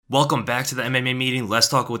Welcome back to the MMA meeting. Let's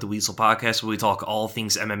Talk with the Weasel podcast, where we talk all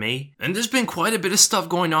things MMA. And there's been quite a bit of stuff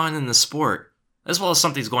going on in the sport, as well as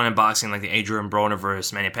something's going on in boxing, like the Adrian Broner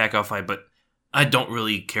versus Manny Pacquiao fight, but I don't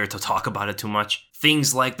really care to talk about it too much.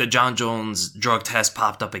 Things like the Jon Jones drug test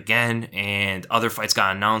popped up again, and other fights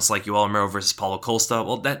got announced, like Yoel Romero versus Paulo Costa.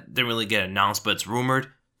 Well, that didn't really get announced, but it's rumored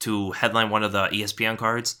to headline one of the ESPN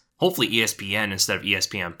cards. Hopefully ESPN instead of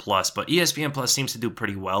ESPN Plus, but ESPN Plus seems to do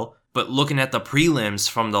pretty well. But looking at the prelims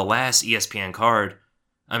from the last ESPN card,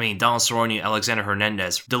 I mean, Donald Cerrone and Alexander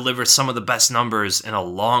Hernandez delivered some of the best numbers in a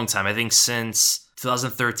long time. I think since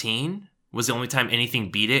 2013 was the only time anything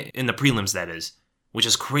beat it, in the prelims that is, which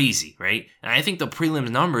is crazy, right? And I think the prelims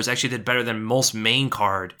numbers actually did better than most main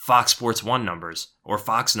card Fox Sports 1 numbers, or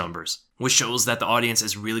Fox numbers, which shows that the audience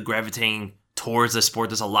is really gravitating towards the sport.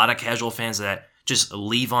 There's a lot of casual fans that just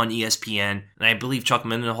leave on ESPN, and I believe Chuck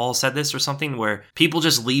Mindenhall said this or something, where people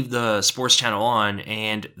just leave the sports channel on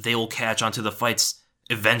and they will catch onto the fights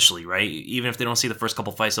eventually, right? Even if they don't see the first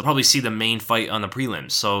couple fights, they'll probably see the main fight on the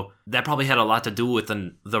prelims. So that probably had a lot to do with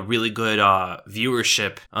the really good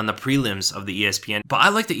viewership on the prelims of the ESPN. But I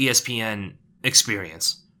like the ESPN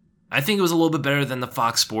experience. I think it was a little bit better than the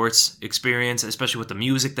Fox Sports experience, especially with the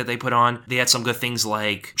music that they put on. They had some good things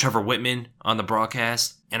like Trevor Whitman on the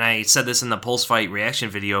broadcast. And I said this in the post-fight reaction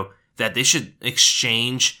video, that they should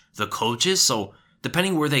exchange the coaches. So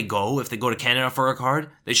depending where they go, if they go to Canada for a card,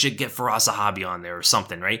 they should get Faraz Zahabi on there or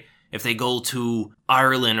something, right? If they go to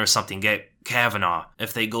Ireland or something, get Kavanaugh.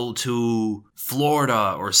 If they go to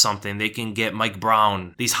Florida or something, they can get Mike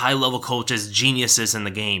Brown. These high-level coaches, geniuses in the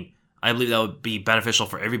game. I believe that would be beneficial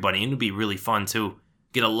for everybody, and it would be really fun too.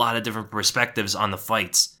 Get a lot of different perspectives on the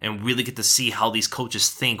fights, and really get to see how these coaches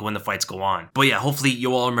think when the fights go on. But yeah, hopefully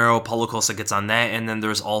Yoel Romero, Paulo Costa gets on that, and then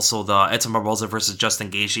there's also the Edson Barboza versus Justin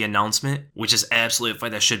Gaethje announcement, which is absolutely a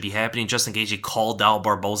fight that should be happening. Justin Gaethje called out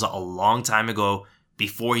Barboza a long time ago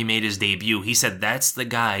before he made his debut. He said that's the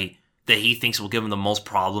guy that he thinks will give him the most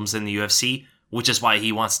problems in the UFC, which is why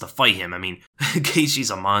he wants to fight him. I mean, Gaethje's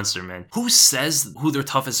a monster, man. Who says who their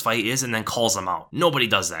toughest fight is and then calls them out? Nobody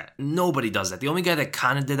does that. Nobody does that. The only guy that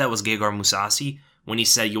kind of did that was Gegard Mousasi when he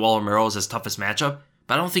said Yoel Romero is his toughest matchup,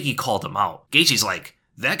 but I don't think he called him out. Gaethje's like,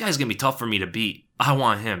 that guy's going to be tough for me to beat. I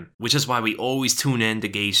want him, which is why we always tune in to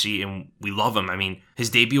Gaethje and we love him. I mean, his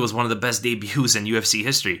debut was one of the best debuts in UFC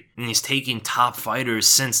history, and he's taking top fighters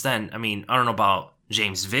since then. I mean, I don't know about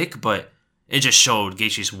James Vick, but it just showed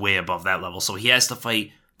Gaethje's way above that level. So he has to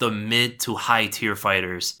fight the mid to high tier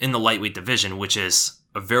fighters in the lightweight division, which is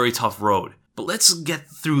a very tough road. But let's get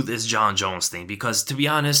through this Jon Jones thing, because to be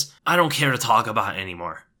honest, I don't care to talk about it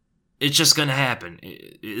anymore. It's just going to happen.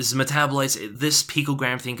 His metabolites, this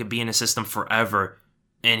picogram thing could be in his system forever,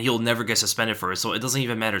 and he'll never get suspended for it. So it doesn't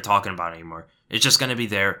even matter talking about it anymore. It's just going to be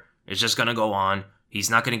there. It's just going to go on. He's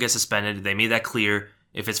not going to get suspended. They made that clear.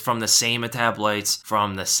 If it's from the same metabolites,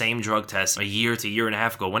 from the same drug test a year to a year and a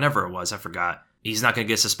half ago, whenever it was, I forgot, he's not going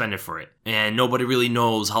to get suspended for it. And nobody really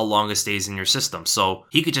knows how long it stays in your system. So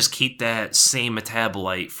he could just keep that same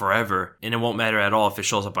metabolite forever, and it won't matter at all if it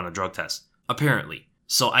shows up on a drug test, apparently.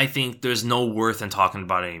 So I think there's no worth in talking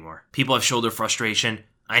about it anymore. People have showed their frustration.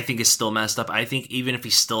 I think it's still messed up. I think even if he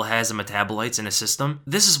still has the metabolites in his system,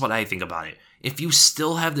 this is what I think about it. If you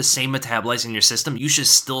still have the same metabolites in your system, you should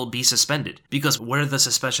still be suspended. Because what are the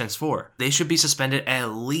suspensions for? They should be suspended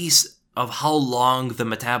at least of how long the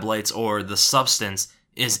metabolites or the substance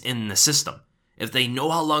is in the system. If they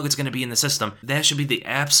know how long it's going to be in the system, that should be the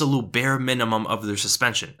absolute bare minimum of their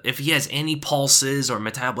suspension. If he has any pulses or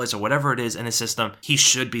metabolites or whatever it is in his system, he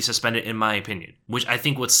should be suspended, in my opinion. Which I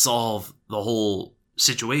think would solve the whole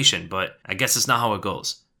situation, but I guess it's not how it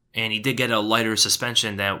goes. And he did get a lighter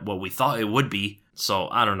suspension than what we thought it would be. So,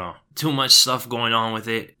 I don't know. Too much stuff going on with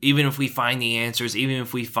it. Even if we find the answers, even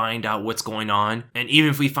if we find out what's going on, and even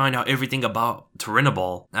if we find out everything about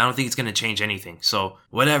Turinabol, I don't think it's going to change anything. So,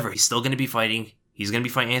 whatever. He's still going to be fighting. He's going to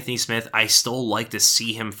be fighting Anthony Smith. I still like to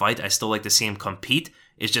see him fight. I still like to see him compete.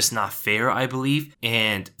 It's just not fair, I believe.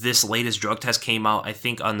 And this latest drug test came out, I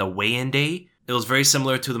think, on the weigh-in day. It was very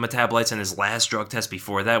similar to the metabolites in his last drug test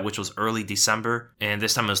before that, which was early December, and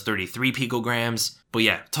this time it was 33 picograms. But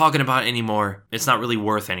yeah, talking about it anymore, it's not really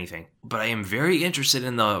worth anything. But I am very interested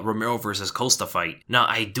in the Romero versus Costa fight. Now,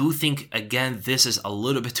 I do think, again, this is a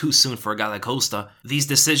little bit too soon for a guy like Costa. These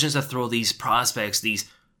decisions to throw these prospects, these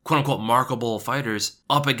quote-unquote markable fighters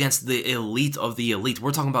up against the elite of the elite. We're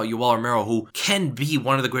talking about Yoel Romero, who can be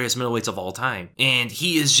one of the greatest middleweights of all time. And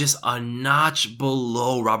he is just a notch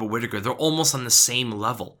below Robert Whittaker. They're almost on the same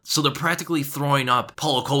level. So they're practically throwing up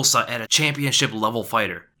Paulo Costa at a championship level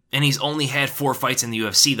fighter. And he's only had 4 fights in the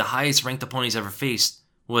UFC. The highest ranked opponent he's ever faced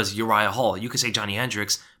was Uriah Hall. You could say Johnny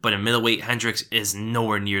Hendricks, but in middleweight, Hendricks is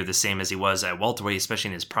nowhere near the same as he was at welterweight, especially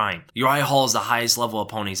in his prime. Uriah Hall is the highest level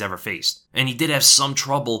opponent he's ever faced. And he did have some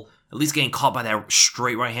trouble at least getting caught by that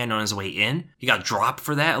straight right hand on his way in. He got dropped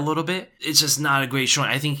for that a little bit. It's just not a great showing.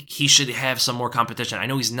 I think he should have some more competition. I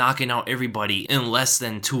know he's knocking out everybody in less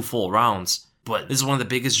than 2 full rounds, but this is one of the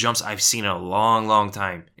biggest jumps I've seen in a long, long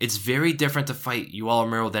time. It's very different to fight Yoel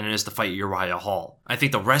Romero than it is to fight Uriah Hall. I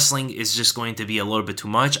think the wrestling is just going to be a little bit too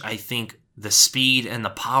much. I think the speed and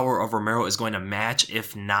the power of Romero is going to match.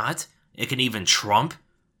 If not, it can even trump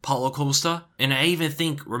Paulo Costa. And I even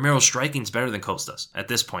think Romero's striking is better than Costa's at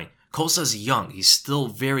this point. Costa's young. He's still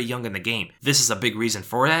very young in the game. This is a big reason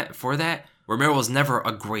for that. Romero was never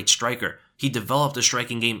a great striker. He developed a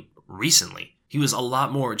striking game recently. He was a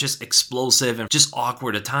lot more just explosive and just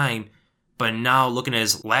awkward at time. But now looking at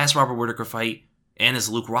his last Robert Whittaker fight and his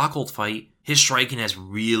Luke Rockhold fight, his striking has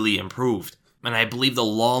really improved. And I believe the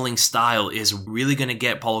lolling style is really going to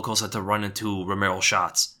get Paulo Costa to run into Romero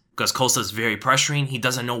shots. Because Costa's very pressuring. He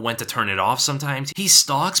doesn't know when to turn it off sometimes. He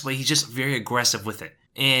stalks, but he's just very aggressive with it.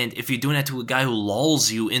 And if you're doing that to a guy who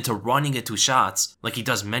lulls you into running into shots, like he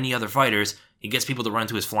does many other fighters, he gets people to run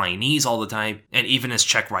to his flying knees all the time, and even his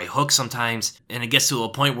check right hook sometimes. And it gets to a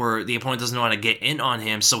point where the opponent doesn't know how to get in on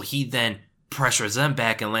him, so he then pressures them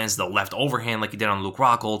back and lands the left overhand like he did on Luke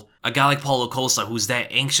Rockhold. A guy like Paulo Costa, who's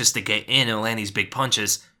that anxious to get in and land these big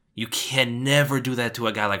punches, you can never do that to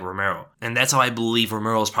a guy like Romero. And that's how I believe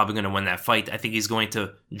Romero is probably going to win that fight. I think he's going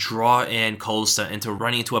to draw in Costa into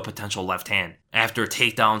running into a potential left hand after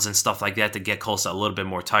takedowns and stuff like that to get Costa a little bit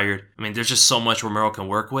more tired. I mean, there's just so much Romero can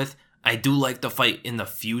work with. I do like the fight in the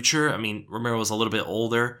future. I mean, Romero is a little bit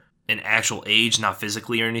older in actual age, not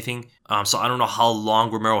physically or anything. So I don't know how long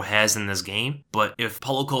Romero has in this game. But if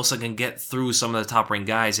Paulo Costa can get through some of the top-ranked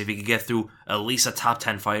guys, if he can get through at least a top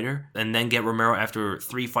 10 fighter, and then get Romero after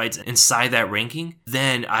 3 fights inside that ranking,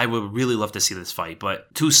 then I would really love to see this fight.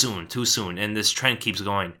 But too soon. And this trend keeps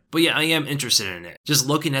going. But yeah, I am interested in it. Just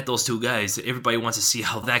looking at those two guys, everybody wants to see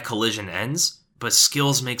how that collision ends. But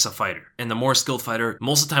skills makes a fighter. And the more skilled fighter,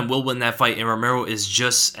 most of the time will win that fight. And Romero is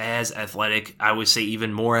just as athletic. I would say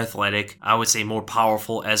even more athletic. I would say more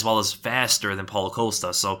powerful as well as faster than Paulo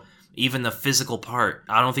Costa. So even the physical part,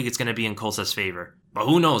 I don't think it's going to be in Costa's favor. But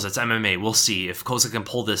who knows? It's MMA. We'll see. If Costa can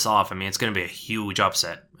pull this off, I mean, it's going to be a huge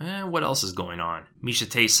upset. What else is going on? Misha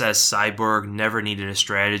Tate says Cyborg never needed a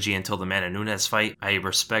strategy until the Amanda Nunes fight. I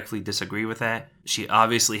respectfully disagree with that. She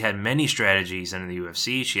obviously had many strategies in the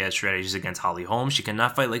UFC. She had strategies against Holly Holm. She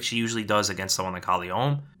cannot fight like she usually does against someone like Holly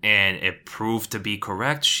Holm. And it proved to be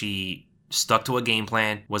correct. She stuck to a game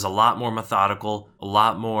plan, was a lot more methodical, a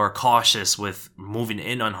lot more cautious with moving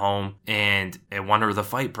in on Holm, and it won her the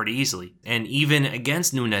fight pretty easily. And even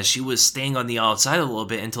against Nunes, she was staying on the outside a little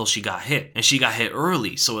bit until she got hit. And she got hit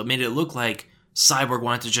early, so it made it look like Cyborg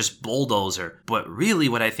wanted to just bulldoze her. But really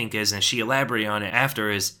what I think is, and she elaborated on it after,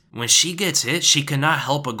 is when she gets hit, she cannot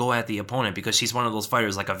help but go at the opponent because she's one of those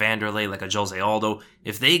fighters like a Vanderlei, like a Jose Aldo.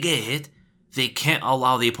 If they get hit, they can't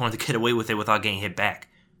allow the opponent to get away with it without getting hit back.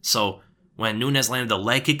 So when Nunes landed the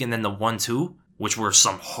leg kick and then the 1-2, which were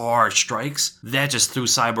some hard strikes, that just threw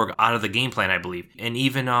Cyborg out of the game plan, I believe. And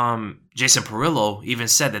even Jason Parillo even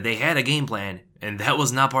said that they had a game plan, and that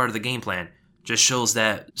was not part of the game plan. Just shows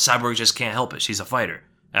that Cyborg just can't help it. She's a fighter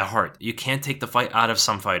at heart. You can't take the fight out of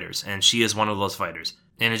some fighters, and she is one of those fighters.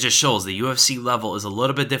 And it just shows the UFC level is a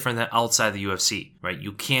little bit different than outside the UFC, right?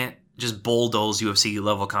 You can't just bulldoze UFC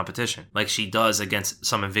level competition like she does against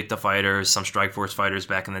some Invicta fighters, some Strikeforce fighters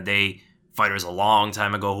back in the day, fighters a long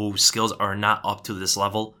time ago whose skills are not up to this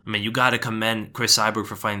level. I mean, you gotta commend Cris Cyborg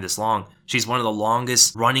for fighting this long. She's one of the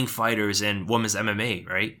longest running fighters in women's MMA,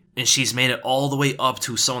 right? And she's made it all the way up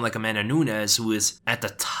to someone like Amanda Nunes, who is at the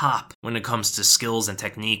top when it comes to skills and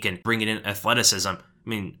technique and bringing in athleticism. I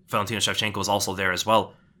mean, Valentina Shevchenko is also there as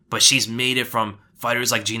well. But she's made it from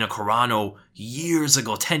fighters like Gina Carano years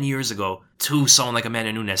ago, 10 years ago, to someone like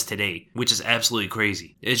Amanda Nunes today, which is absolutely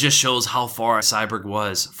crazy. It just shows how far Cyborg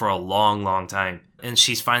was for a long, long time. And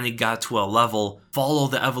she's finally got to a level, follow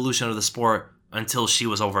the evolution of the sport until she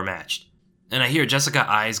was overmatched. And I hear Jessica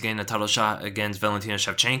Eye is getting a title shot against Valentina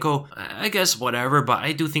Shevchenko. I guess whatever, but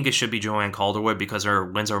I do think it should be Joanne Calderwood because her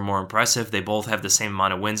wins are more impressive. They both have the same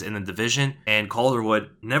amount of wins in the division, and Calderwood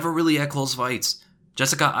never really had close fights.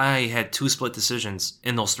 Jessica Eye had 2 split decisions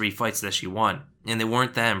in those 3 fights that she won, and they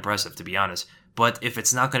weren't that impressive, to be honest. But if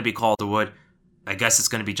it's not going to be Calderwood, I guess it's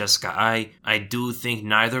going to be Jessica Eye. I do think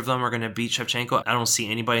neither of them are going to beat Shevchenko. I don't see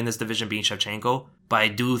anybody in this division beating Shevchenko, but I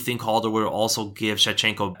do think Calderwood will also give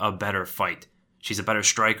Shevchenko a better fight. She's a better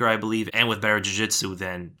striker, I believe, and with better jiu-jitsu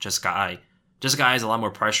than Jessica Eye. Jessica Eye is a lot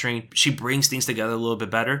more pressuring. She brings things together a little bit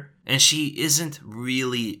better. And she isn't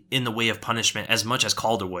really in the way of punishment as much as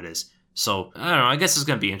Calderwood is. So, I don't know. I guess it's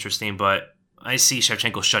going to be interesting, but I see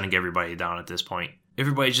Shevchenko shutting everybody down at this point.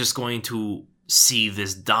 Everybody's just going to see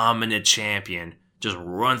this dominant champion just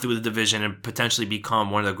run through the division and potentially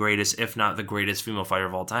become one of the greatest, if not the greatest female fighter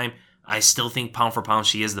of all time. I still think pound for pound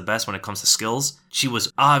she is the best when it comes to skills. She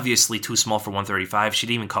was obviously too small for 135. She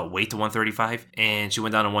didn't even cut weight to 135, and she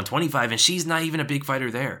went down to 125, and she's not even a big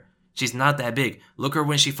fighter there. She's not that big. Look at her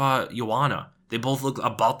when she fought Joanna. They both look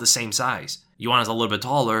about the same size. Joanna's a little bit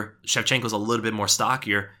taller, Shevchenko's a little bit more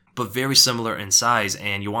stockier, but very similar in size,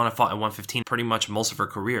 and Joanna fought at 115 pretty much most of her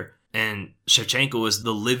career. And Shevchenko is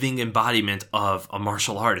the living embodiment of a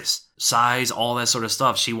martial artist. Size, all that sort of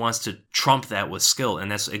stuff. She wants to trump that with skill, and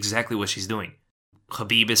that's exactly what she's doing.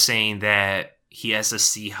 Khabib is saying that he has to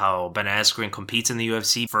see how Ben Askren competes in the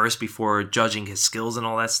UFC first before judging his skills and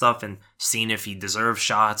all that stuff, and seeing if he deserves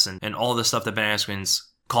shots and all the stuff that Ben Askren's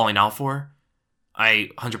calling out for. I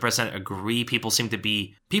 100% agree.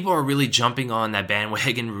 People are really jumping on that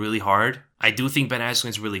bandwagon really hard. I do think Ben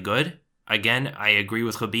Askren's really good. Again, I agree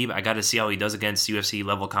with Khabib. I got to see how he does against UFC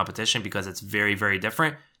level competition because it's very, very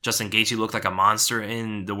different. Justin Gaethje looked like a monster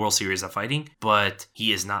in the World Series of Fighting, but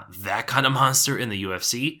he is not that kind of monster in the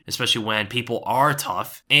UFC, especially when people are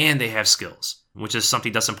tough and they have skills, which is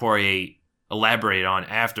something Dustin Poirier elaborated on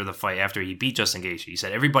after the fight, after he beat Justin Gaethje. He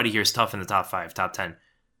said, everybody here is tough in the top 5, top 10.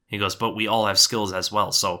 He goes, but we all have skills as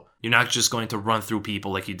well, so you're not just going to run through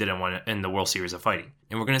people like you did in the World Series of Fighting.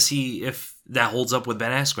 And we're going to see if that holds up with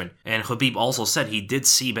Ben Askren. And Khabib also said he did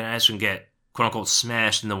see Ben Askren get, quote-unquote,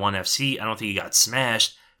 smashed in the ONE FC. I don't think he got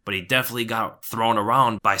smashed, but he definitely got thrown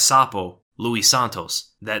around by Sapo, Luis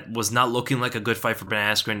Santos. That was not looking like a good fight for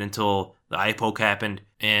Ben Askren until the eye poke happened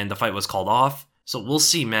and the fight was called off. So we'll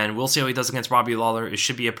see, man. We'll see how he does against Robbie Lawler. It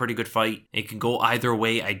should be a pretty good fight. It can go either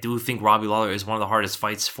way. I do think Robbie Lawler is one of the hardest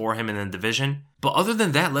fights for him in the division. But other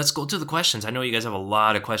than that, let's go to the questions. I know you guys have a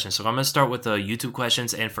lot of questions. So I'm going to start with the YouTube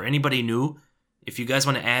questions. And for anybody new, if you guys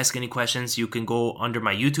want to ask any questions, you can go under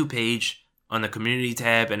my YouTube page on the community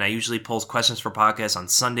tab. And I usually post questions for podcasts on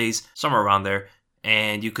Sundays, somewhere around there.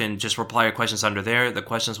 And you can just reply your questions under there. The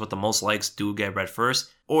questions with the most likes do get read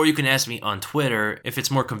first. Or you can ask me on Twitter if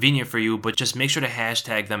it's more convenient for you, but just make sure to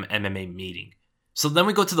hashtag them MMA meeting. So then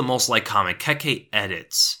we go to the most liked comment. Keke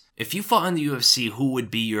edits. If you fought in the UFC, who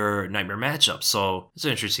would be your nightmare matchup? So it's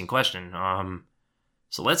an interesting question.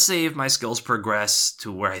 So let's say if my skills progress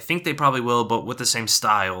to where I think they probably will, but with the same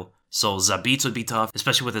style. So Zabit would be tough,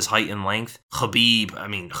 especially with his height and length.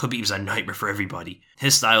 Khabib's a nightmare for everybody.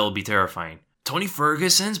 His style will be terrifying. Tony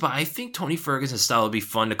Ferguson's, but I think Tony Ferguson's style would be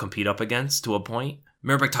fun to compete up against to a point.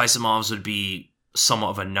 Mirbek Taisamov's would be somewhat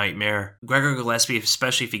of a nightmare. Gregor Gillespie,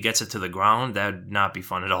 especially if he gets it to the ground, that would not be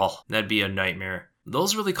fun at all. That'd be a nightmare.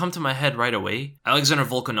 Those really come to my head right away. Alexander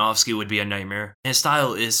Volkanovski would be a nightmare. His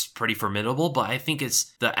style is pretty formidable, but I think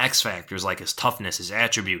it's the X factors like his toughness, his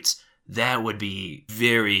attributes. That would be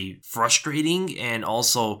very frustrating, and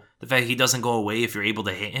also the fact he doesn't go away if you're able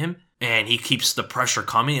to hit him. And he keeps the pressure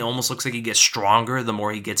coming. It almost looks like he gets stronger the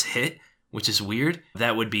more he gets hit, which is weird.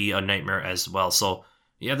 That would be a nightmare as well. So,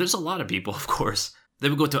 yeah, there's a lot of people, of course. Then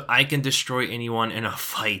we go to I can destroy anyone in a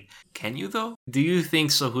fight. Can you, though? Do you think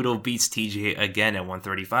Cejudo beats TJ again at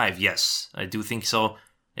 135? Yes, I do think so.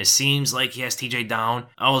 It seems like he has TJ down.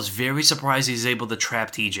 I was very surprised he's able to trap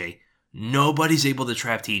TJ. Nobody's able to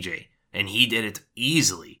trap TJ. And he did it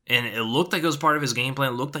easily. And it looked like it was part of his game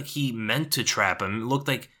plan. It looked like he meant to trap him. It looked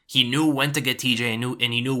like he knew when to get TJ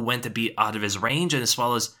and he knew when to be out of his range, and as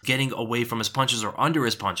well as getting away from his punches or under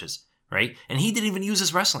his punches, right? And he didn't even use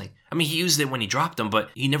his wrestling. I mean, he used it when he dropped him, but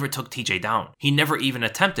he never took TJ down. He never even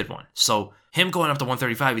attempted one. So him going up to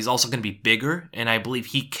 135, he's also going to be bigger, and I believe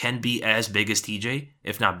he can be as big as TJ,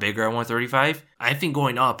 if not bigger at 135. I think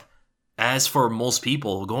going up, as for most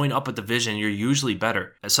people, going up a division, you're usually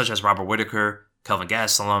better, such as Robert Whittaker, Kelvin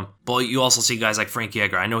Gastelum. But you also see guys like Frankie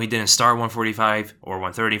Edgar. I know he didn't start 145 or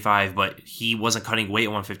 135, but he wasn't cutting weight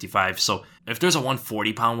at 155. So if there's a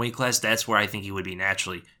 140-pound weight class, that's where I think he would be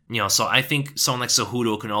naturally. So I think someone like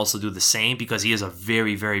Cejudo can also do the same because he is a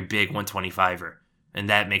very, very big 125er, and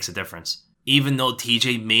that makes a difference. Even though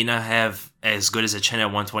TJ may not have as good as a chin at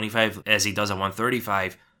 125 as he does at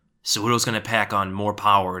 135, Cejudo's going to pack on more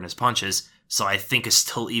power in his punches, so I think it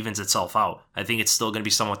still evens itself out. I think it's still going to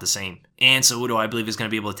be somewhat the same. And Cejudo, I believe, is going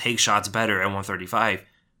to be able to take shots better at 135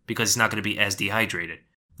 because he's not going to be as dehydrated.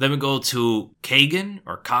 Then we go to Kagan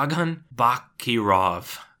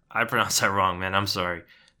Bakirov. I pronounced that wrong, man. I'm sorry.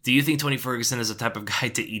 Do you think Tony Ferguson is the type of guy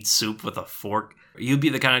to eat soup with a fork? You'd be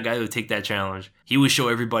the kind of guy who would take that challenge. He would show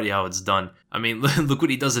everybody how it's done. I mean, look what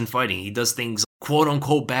he does in fighting. He does things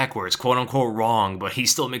quote-unquote backwards, quote-unquote wrong, but he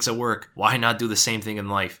still makes it work. Why not do the same thing in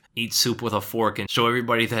life? Eat soup with a fork and show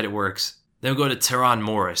everybody that it works. Then we go to Teron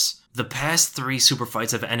Morris. The past 3 super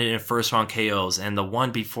fights have ended in first round KOs, and the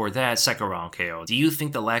one before that, second round KO. Do you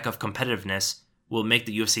think the lack of competitiveness will make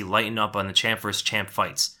the UFC lighten up on the champ versus champ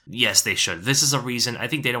fights? Yes, they should. This is a reason. I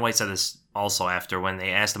think Dana White said this also after when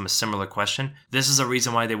they asked him a similar question. This is a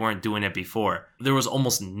reason why they weren't doing it before. There was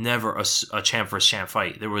almost never a champ versus champ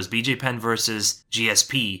fight. There was BJ Penn versus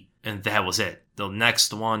GSP, and that was it. The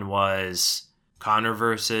next one was Conor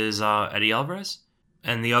versus Eddie Alvarez.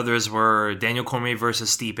 And the others were Daniel Cormier versus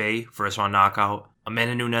Stipe, first round knockout.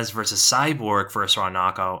 Amanda Nunes versus Cyborg, first round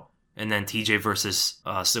knockout. And then TJ versus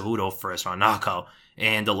Cejudo, first round knockout.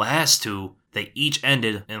 And the last 2, they each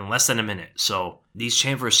ended in less than a minute. So these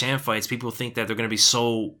champ versus champ fights, people think that they're going to be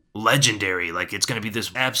so legendary. Like it's going to be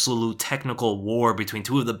this absolute technical war between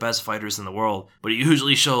 2 of the best fighters in the world. But it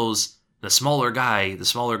usually shows the smaller guy, the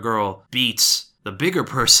smaller girl, beats the bigger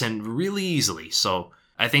person really easily. So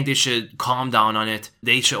I think they should calm down on it.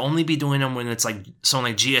 They should only be doing them when it's like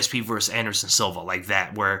someone like GSP versus Anderson Silva, like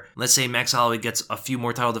that, where let's say Max Holloway gets a few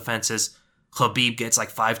more title defenses, Khabib gets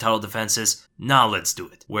like 5 title defenses. Now let's do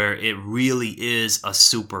it, where it really is a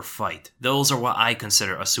super fight. Those are what I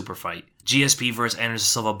consider a super fight. GSP versus Anderson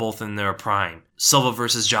Silva both in their prime. Silva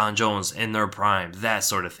versus John Jones in their prime. That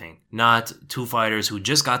sort of thing. Not 2 fighters who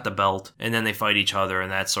just got the belt and then they fight each other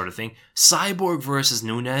and that sort of thing. Cyborg versus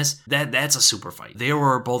Nunes, that's a super fight. They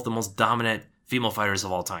were both the most dominant female fighters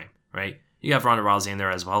of all time, right? You have Ronda Rousey in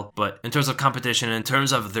there as well. But in terms of competition, in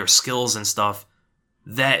terms of their skills and stuff,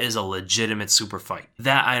 that is a legitimate super fight.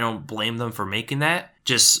 That I don't blame them for making that.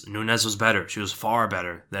 Just Nunes was better. She was far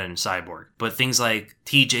better than Cyborg. But things like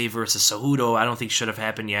TJ versus Cejudo, I don't think should have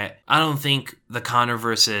happened yet. I don't think the Conor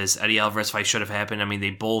versus Eddie Alvarez fight should have happened. I mean, they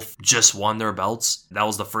both just won their belts. That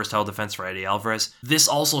was the first title defense for Eddie Alvarez. This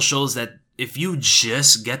also shows that if you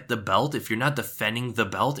just get the belt, if you're not defending the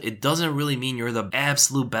belt, it doesn't really mean you're the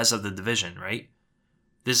absolute best of the division, right?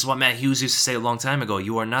 This is what Matt Hughes used to say a long time ago.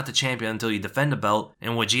 You are not the champion until you defend the belt.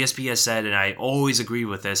 And what GSP has said, and I always agree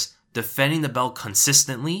with this, defending the belt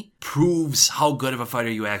consistently proves how good of a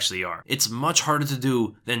fighter you actually are. It's much harder to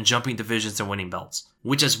do than jumping divisions and winning belts.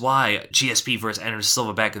 Which is why GSP versus Anderson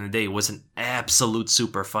Silva back in the day was an absolute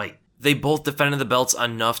super fight. They both defended the belts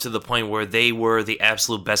enough to the point where they were the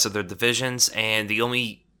absolute best of their divisions, and the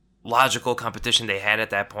only logical competition they had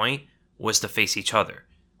at that point was to face each other.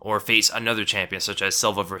 Or face another champion, such as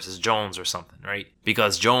Silva versus Jones or something, right?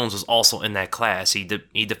 Because Jones was also in that class. He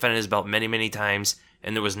defended his belt many, many times,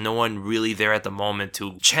 and there was no one really there at the moment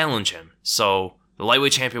to challenge him. So the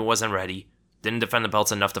lightweight champion wasn't ready, didn't defend the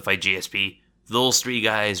belts enough to fight GSP. Those 3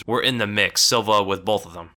 guys were in the mix, Silva with both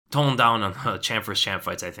of them. Tone down on champ versus champ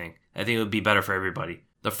fights, I think. I think it would be better for everybody.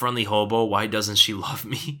 The friendly hobo, why doesn't she love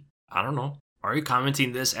me? I don't know. Are you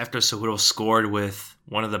commenting this after Cejudo scored with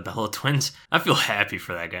one of the Bella twins? I feel happy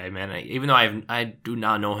for that guy, man. Even though I do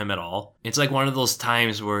not know him at all. It's like one of those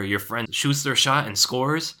times where your friend shoots their shot and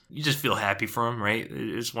scores. You just feel happy for him, right?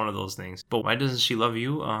 It's one of those things. But why doesn't she love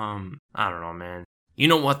you? I don't know, man. You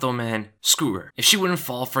know what, though, man? Screw her. If she wouldn't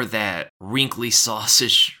fall for that wrinkly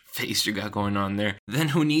sausage face you got going on there, then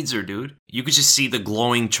who needs her, dude? You could just see the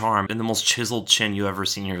glowing charm and the most chiseled chin you ever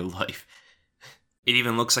seen in your life. It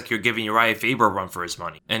even looks like you're giving Uriah Faber a run for his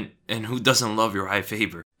money. And who doesn't love Uriah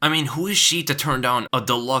Faber? I mean, who is she to turn down a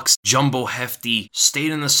deluxe, jumbo hefty,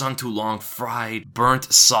 stayed in the sun too long, fried, burnt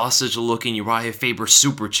sausage-looking Uriah Faber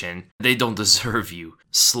super chin? They don't deserve you.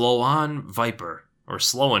 Sloan Viper. Or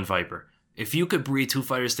Sloan Viper. If you could breed 2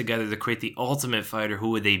 fighters together to create the ultimate fighter, who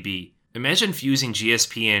would they be? Imagine fusing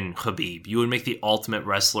GSP and Khabib. You would make the ultimate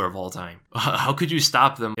wrestler of all time. How could you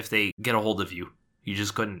stop them if they get a hold of you? You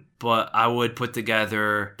just couldn't. But I would put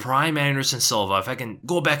together prime Anderson Silva. If I can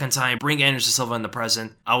go back in time, bring Anderson Silva in the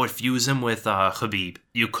present, I would fuse him with Khabib.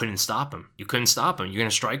 You couldn't stop him. You're going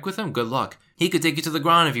to strike with him? Good luck. He could take you to the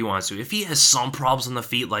ground if he wants to. If he has some problems on the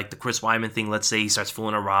feet, like the Chris Weidman thing, let's say he starts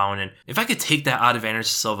fooling around, and if I could take that out of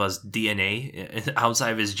Anderson Silva's DNA,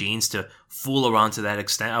 outside of his genes, to fool around to that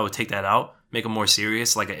extent, I would take that out, make him more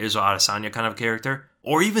serious, like an Israel Adesanya kind of character.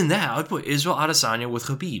 Or even that, I would put Israel Adesanya with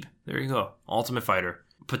Khabib. There you go. Ultimate Fighter.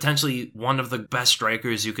 Potentially one of the best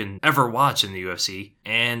strikers you can ever watch in the UFC.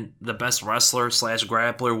 And the best wrestler /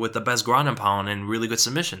 grappler with the best ground and pound and really good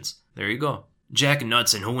submissions. There you go. Jack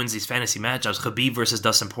Nuts and who wins these fantasy matchups? Khabib versus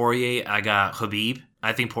Dustin Poirier. I got Khabib.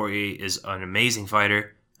 I think Poirier is an amazing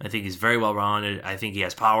fighter. I think he's very well-rounded. I think he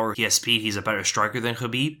has power. He has speed. He's a better striker than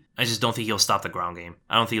Khabib. I just don't think he'll stop the ground game.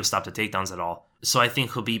 I don't think he'll stop the takedowns at all. So I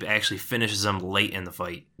think Khabib actually finishes him late in the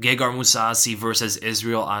fight. Gegard Mousasi versus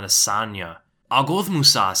Israel Adesanya. I'll go with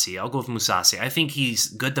Mousasi. I think he's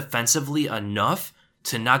good defensively enough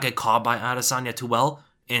to not get caught by Adesanya too well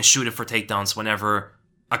and shoot it for takedowns whenever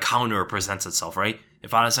a counter presents itself, right?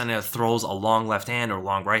 If Adesanya throws a long left hand or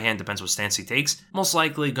long right hand, depends what stance he takes, most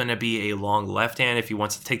likely going to be a long left hand if he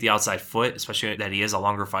wants to take the outside foot, especially that he is a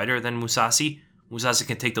longer fighter than Mousasi. Mousasi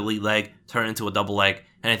can take the lead leg, turn it into a double leg,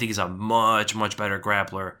 and I think he's a much, much better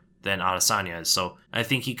grappler than Adesanya is. So I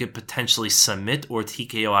think he could potentially submit or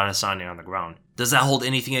TKO Adesanya on the ground. Does that hold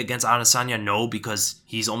anything against Adesanya? No, because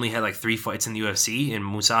he's only had like 3 fights in the UFC, and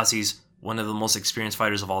Mousasi's one of the most experienced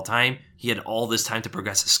fighters of all time. He had all this time to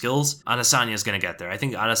progress his skills. Adesanya is going to get there. I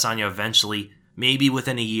think Adesanya eventually, maybe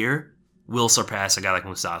within a year, will surpass a guy like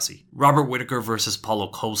Mousasi. Robert Whittaker versus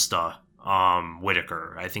Paulo Costa.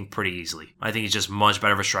 Whittaker, I think pretty easily. I think he's just much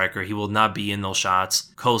better of a striker. He will not be in those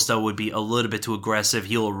shots. Costa would be a little bit too aggressive.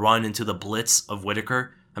 He'll run into the blitz of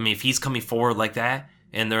Whittaker. I mean, if he's coming forward like that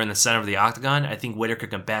and they're in the center of the octagon, I think Whittaker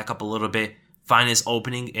can back up a little bit, find his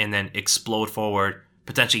opening, and then explode forward.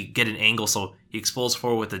 Potentially get an angle so he explodes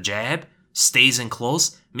forward with a jab, stays in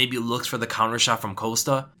close, maybe looks for the counter shot from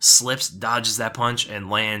Costa, slips, dodges that punch, and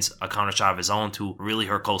lands a counter shot of his own to really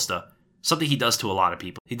hurt Costa. Something he does to a lot of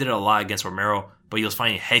people. He did it a lot against Romero, but he was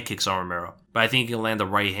finding head kicks on Romero. But I think he can land the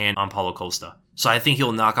right hand on Paulo Costa. So I think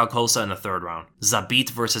he'll knock out Costa in the 3rd round. Zabit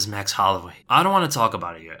versus Max Holloway. I don't want to talk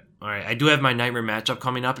about it yet. Alright, I do have my nightmare matchup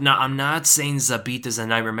coming up. Now, I'm not saying Zabit is a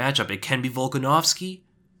nightmare matchup. It can be Volkanovski.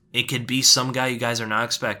 It could be some guy you guys are not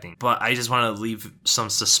expecting. But I just want to leave some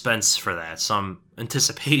suspense for that, some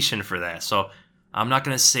anticipation for that. So I'm not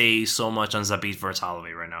going to say so much on Zabit versus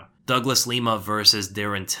Holloway right now. Douglas Lima versus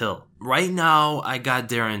Darren Till. Right now, I got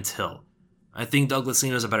Darren Till. I think Douglas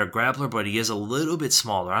Lima is a better grappler, but he is a little bit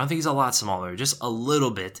smaller. I don't think he's a lot smaller, just a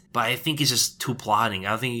little bit. But I think he's just too plodding. I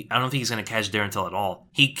don't think he's going to catch Darren Till at all.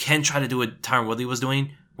 He can try to do what Tyron Woodley was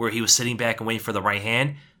doing, where he was sitting back and waiting for the right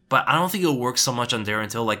hand. But I don't think it'll work so much on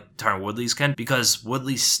Darren Till like Tyron Woodley's can, because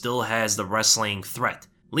Woodley still has the wrestling threat.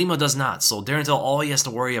 Lima does not, so Darren Till, all he has to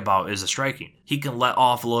worry about is the striking. He can let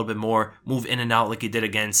off a little bit more, move in and out like he did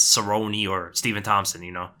against Cerrone or Stephen Thompson,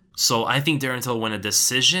 you know? So I think Darren Till will win a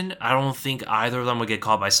decision. I don't think either of them will get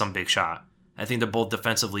caught by some big shot. I think they're both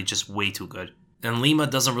defensively just way too good. And Lima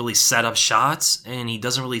doesn't really set up shots, and he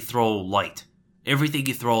doesn't really throw light. Everything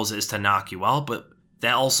he throws is to knock you out, but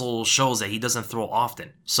that also shows that he doesn't throw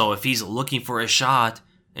often. So if he's looking for a shot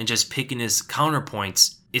and just picking his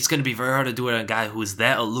counterpoints, it's going to be very hard to do it on a guy who is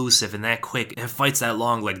that elusive and that quick and fights that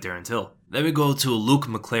long like Darren Till. Then we go to Luke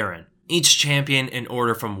McLaren. Each champion in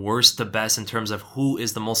order from worst to best in terms of who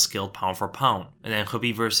is the most skilled pound for pound. And then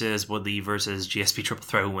Khabib versus Woodley versus GSP Triple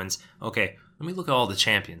Threat, who wins. Okay, let me look at all the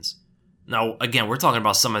champions. Now, again, we're talking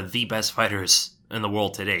about some of the best fighters in the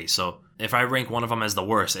world today. So if I rank one of them as the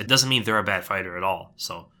worst, it doesn't mean they're a bad fighter at all.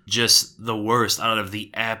 So just the worst out of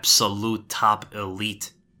the absolute top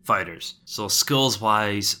elite fighters. So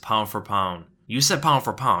skills-wise, pound for pound. You said pound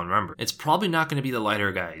for pound, remember. It's probably not going to be the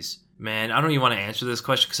lighter guys. Man, I don't even want to answer this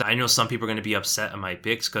question because I know some people are going to be upset at my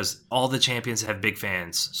picks because all the champions have big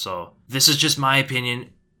fans. So this is just my opinion.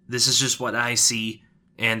 This is just what I see.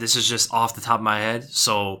 And this is just off the top of my head.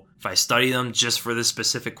 So if I study them just for this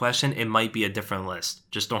specific question, it might be a different list.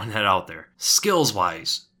 Just throwing that out there.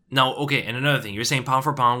 Skills-wise. Now, okay, and another thing. You're saying pound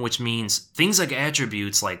for pound, which means things like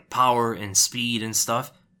attributes like power and speed and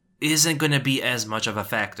stuff isn't going to be as much of a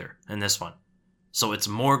factor in this one. So it's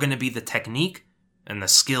more going to be the technique and the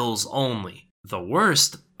skills only. The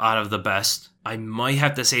worst out of the best, I might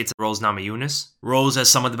have to say it's Rose Namajunas. Rose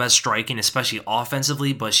has some of the best striking, especially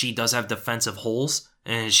offensively, but she does have defensive holes,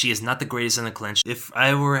 and she is not the greatest in the clinch. If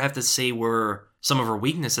I were to have to say where some of her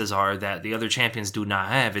weaknesses are that the other champions do not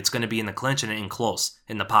have, it's going to be in the clinch and in close,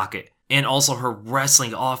 in the pocket. And also her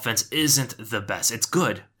wrestling offense isn't the best. It's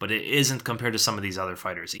good, but it isn't compared to some of these other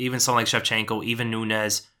fighters. Even someone like Shevchenko, even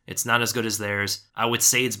Nunes, it's not as good as theirs. I would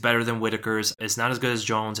say it's better than Whittaker's. It's not as good as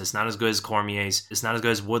Jones. It's not as good as Cormier's. It's not as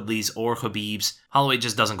good as Woodley's or Khabib's. Holloway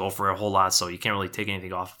just doesn't go for a whole lot, so you can't really take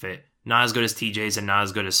anything off of it. Not as good as TJ's and not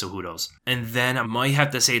as good as Cejudo's. And then I might have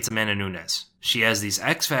to say it's Amanda Nunes. She has these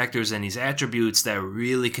X factors and these attributes that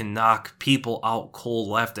really can knock people out cold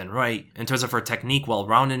left and right. In terms of her technique,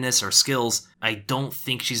 well-roundedness, or skills, I don't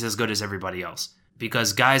think she's as good as everybody else.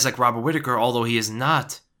 Because guys like Robert Whittaker, although he is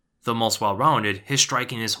not the most well-rounded, his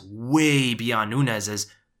striking is way beyond Nunes's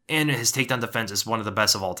and his takedown defense is one of the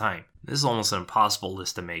best of all time. This is almost an impossible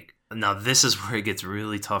list to make. Now, this is where it gets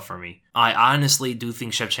really tough for me. I honestly do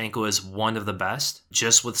think Shevchenko is one of the best,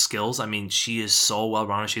 just with skills. I mean, she is so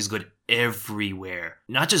well-rounded. She's good everywhere.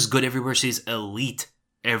 Not just good everywhere, she's elite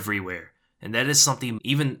everywhere. And that is something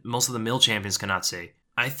even most of the male champions cannot say.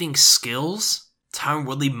 I think skills, Tyron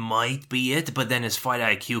Woodley might be it, but then his fight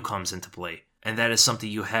IQ comes into play. And that is something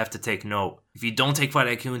you have to take note. If you don't take fight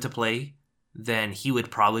IQ into play, then he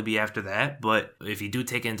would probably be after that. But if you do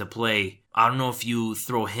take it into play, I don't know if you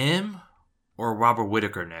throw him or Robert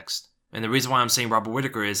Whittaker next. And the reason why I'm saying Robert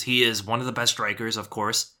Whittaker is he is one of the best strikers, of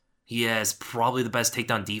course. He has probably the best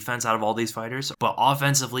takedown defense out of all these fighters. But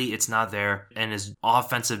offensively, it's not there. And his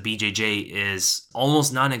offensive BJJ is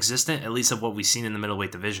almost non-existent, at least of what we've seen in the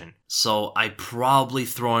middleweight division. So I probably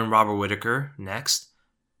throw in Robert Whittaker next.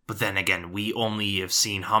 But then again, we only have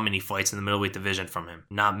seen how many fights in the middleweight division from him?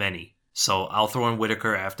 Not many. So I'll throw in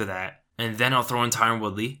Whittaker after that. And then I'll throw in Tyron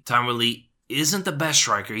Woodley. Tyron Woodley isn't the best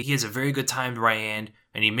striker. He has a very good timed right hand,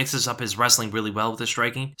 and he mixes up his wrestling really well with his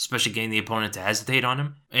striking, especially getting the opponent to hesitate on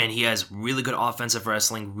him. And he has really good offensive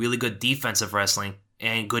wrestling, really good defensive wrestling,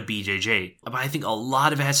 and good BJJ. But I think a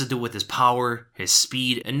lot of it has to do with his power, his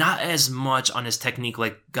speed, and not as much on his technique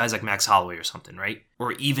like guys like Max Holloway or something, right?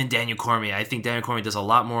 Or even Daniel Cormier. I think Daniel Cormier does a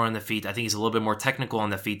lot more on the feet. I think he's a little bit more technical on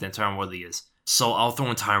the feet than Tyron Woodley is. So I'll throw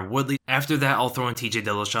in Tyron Woodley. After that, I'll throw in TJ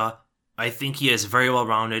Dillashaw. I think he is very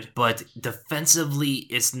well-rounded, but defensively,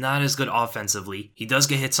 it's not as good offensively. He does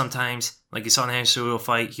get hit sometimes. Like you saw in the Henry Cejudo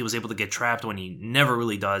fight, he was able to get trapped when he never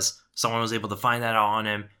really does. Someone was able to find that out on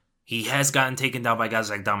him. He has gotten taken down by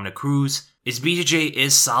guys like Dominic Cruz. His BJJ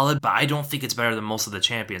is solid, but I don't think it's better than most of the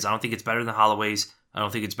champions. I don't think it's better than Holloway's. I don't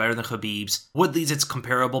think it's better than Khabib's. Woodley's, it's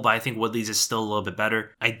comparable, but I think Woodley's is still a little bit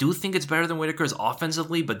better. I do think it's better than Whittaker's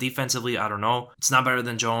offensively, but defensively, I don't know. It's not better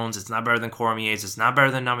than Jones. It's not better than Cormier's. It's not better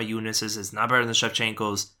than Namajunas'. It's not better than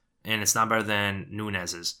Shevchenko's. And it's not better than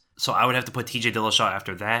Nunes's. So I would have to put TJ Dillashaw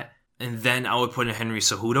after that. And then I would put in Henry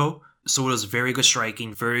Cejudo. Cejudo's very good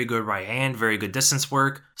striking, very good right hand, very good distance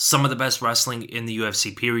work. Some of the best wrestling in the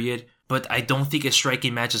UFC, period. But I don't think his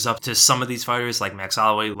striking matches up to some of these fighters like Max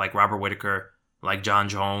Holloway, like Robert Whittaker, like John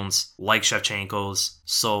Jones, like Shevchenko's.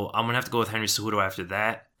 So I'm going to have to go with Henry Cejudo after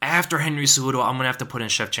that. After Henry Cejudo, I'm going to have to put in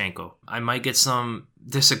Shevchenko. I might get some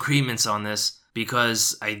disagreements on this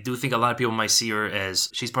because I do think a lot of people might see her as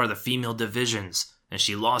she's part of the female divisions and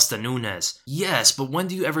she lost to Nunes. Yes, but when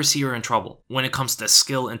do you ever see her in trouble? When it comes to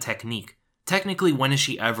skill and technique. Technically, when is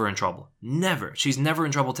she ever in trouble? Never. She's never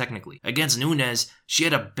in trouble technically. Against Nunes, she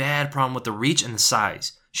had a bad problem with the reach and the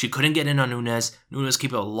size. She couldn't get in on Nunes. Nunes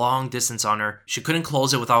kept a long distance on her. She couldn't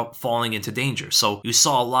close it without falling into danger. So you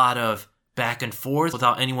saw a lot of back and forth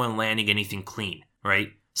without anyone landing anything clean,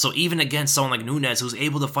 right? So even against someone like Nunes, who's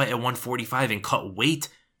able to fight at 145 and cut weight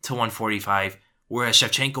to 145, whereas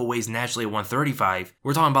Shevchenko weighs naturally at 135,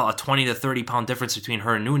 we're talking about a 20 to 30 pound difference between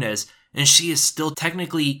her and Nunes, and she is still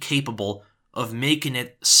technically capable of making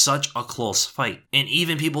it such a close fight. And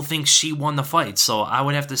even people think she won the fight. So I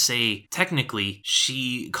would have to say, technically,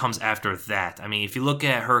 she comes after that. I mean, if you look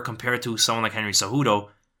at her compared to someone like Henry Cejudo,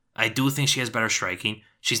 I do think she has better striking.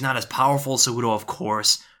 She's not as powerful as Cejudo, of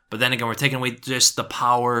course. But then again, we're taking away just the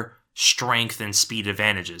power, strength, and speed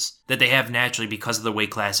advantages that they have naturally because of the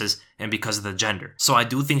weight classes and because of the gender. So I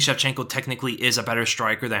do think Shevchenko technically is a better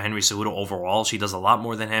striker than Henry Cejudo overall. She does a lot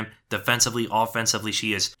more than him. Defensively, offensively,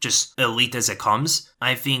 she is just elite as it comes.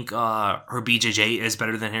 I think her BJJ is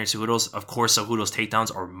better than Henry Cejudo's. Of course, Cejudo's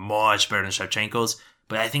takedowns are much better than Shevchenko's.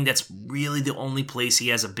 But I think that's really the only place he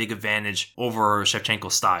has a big advantage over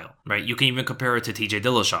Shevchenko's style, right? You can even compare it to TJ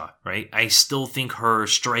Dillashaw, right? I still think her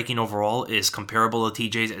striking overall is comparable to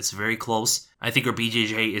TJ's. It's very close. I think her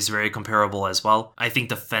BJJ is very comparable as well. I think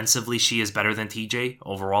defensively she is better than TJ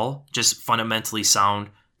overall, just fundamentally sound.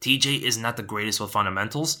 TJ is not the greatest with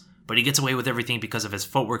fundamentals, but he gets away with everything because of his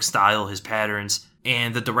footwork style, his patterns,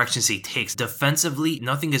 and the directions he takes. Defensively,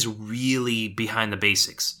 nothing is really behind the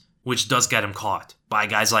basics, which does get him caught by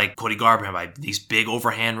guys like Cody Garbrandt, by these big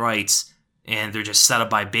overhand rights, and they're just set up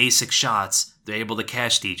by basic shots. They're able to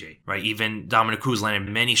catch TJ, right? Even Dominic Cruz landed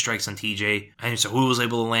many strikes on TJ, and so who was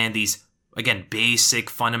able to land these, again, basic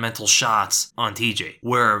fundamental shots on TJ,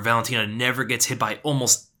 where Valentina never gets hit by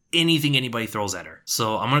almost anything anybody throws at her.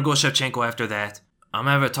 So I'm going to go Shevchenko after that. I'm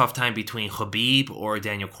going to have a tough time between Khabib or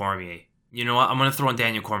Daniel Cormier. You know what? I'm going to throw in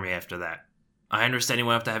Daniel Cormier after that. I understand he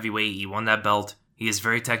went up to heavyweight. He won that belt. He is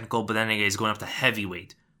very technical, but then again, he's going up to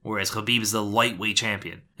heavyweight, whereas Khabib is the lightweight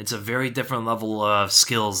champion. It's a very different level of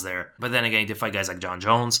skills there. But then again, he did fight guys like John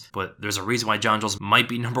Jones, but there's a reason why John Jones might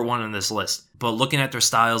be number one on this list. But looking at their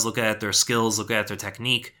styles, looking at their skills, looking at their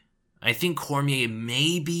technique, I think Cormier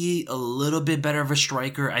may be a little bit better of a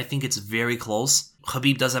striker. I think it's very close.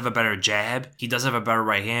 Khabib does have a better jab. He does have a better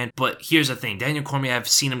right hand. But here's the thing. Daniel Cormier, I've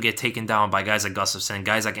seen him get taken down by guys like Gustafsson,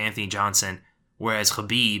 guys like Anthony Johnson. Whereas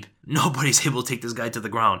Khabib, nobody's able to take this guy to the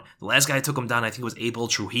ground. The last guy who took him down, I think, was Abel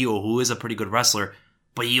Trujillo, who is a pretty good wrestler.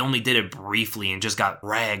 But he only did it briefly and just got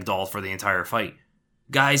ragdolled for the entire fight.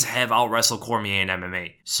 Guys have out-wrestled Cormier in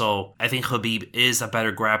MMA. So I think Khabib is a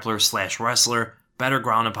better grappler/wrestler. Better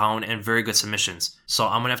ground and pound, and very good submissions. So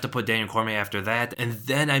I'm going to have to put Daniel Cormier after that, and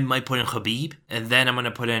then I might put in Khabib, and then I'm going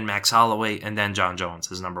to put in Max Holloway, and then Jon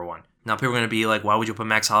Jones as number 1. Now people are going to be like, why would you put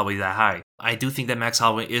Max Holloway that high? I do think that Max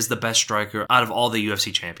Holloway is the best striker out of all the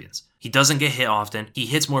UFC champions. He doesn't get hit often, he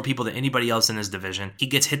hits more people than anybody else in his division, he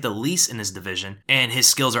gets hit the least in his division, and his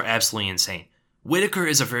skills are absolutely insane. Whitaker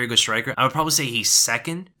is a very good striker. I would probably say he's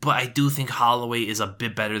second, but I do think Holloway is a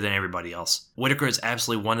bit better than everybody else. Whitaker is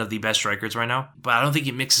absolutely one of the best strikers right now, but I don't think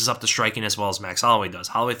he mixes up the striking as well as Max Holloway does.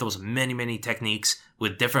 Holloway throws many techniques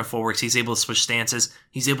with different footworks. He's able to switch stances.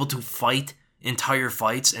 He's able to fight entire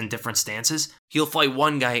fights in different stances. He'll fight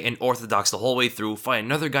one guy in orthodox the whole way through, fight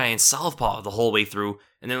another guy in southpaw the whole way through,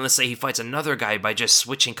 and then let's say he fights another guy by just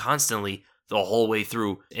switching constantly the whole way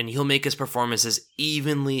through, and he'll make his performances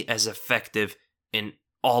evenly as effective in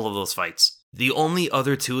all of those fights. The only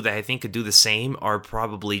other two that I think could do the same are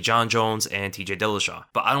probably Jon Jones and TJ Dillashaw.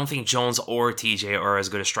 But I don't think Jones or TJ are as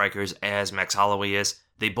good as strikers as Max Holloway is.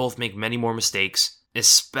 They both make many more mistakes,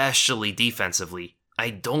 especially defensively. I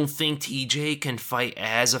don't think TJ can fight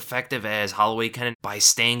as effective as Holloway can by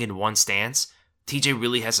staying in one stance. TJ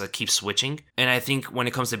really has to keep switching. And I think when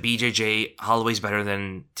it comes to BJJ, Holloway's better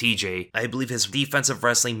than TJ. I believe his defensive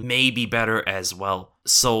wrestling may be better as well.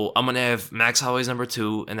 So I'm going to have Max Holloway as number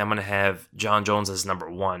 2, and I'm going to have Jon Jones as number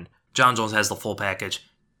 1. Jon Jones has the full package.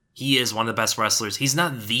 He is one of the best wrestlers. He's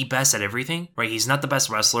not the best at everything, right? He's not the best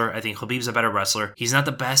wrestler. I think Khabib's a better wrestler. He's not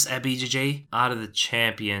the best at BJJ. Out of the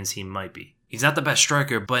champions, he might be. He's not the best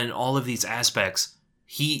striker, but in all of these aspects,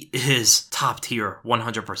 he is top tier,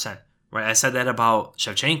 100%. Right, I said that about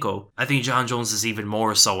Shevchenko. I think Jon Jones is even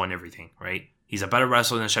more so in everything, right? He's a better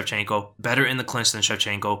wrestler than Shevchenko, better in the clinch than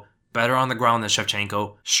Shevchenko, better on the ground than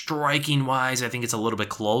Shevchenko. Striking-wise, I think it's a little bit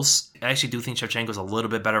close. I actually do think Shevchenko's a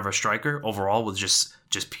little bit better of a striker overall with just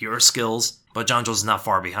pure skills, but Jon Jones is not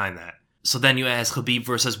far behind that. So then you ask Khabib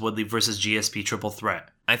versus Woodley versus GSP triple threat.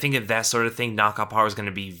 I think if that sort of thing, knockout power is going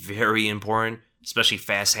to be very important, especially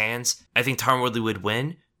fast hands. I think Tyron Woodley would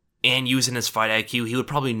win. And using his fight IQ, he would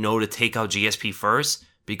probably know to take out GSP first,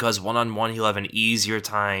 because one-on-one he'll have an easier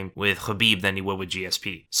time with Khabib than he would with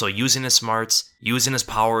GSP. So using his smarts, using his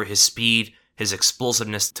power, his speed, his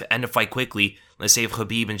explosiveness to end a fight quickly. Let's say if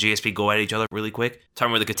Khabib and GSP go at each other really quick,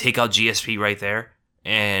 Tyron Woodley could take out GSP right there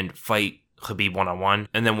and fight Khabib one-on-one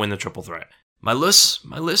and then win the triple threat. My list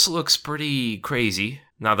looks pretty crazy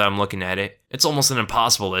now that I'm looking at it. It's almost an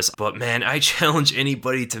impossible list, but man, I challenge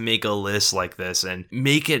anybody to make a list like this and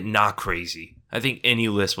make it not crazy. I think any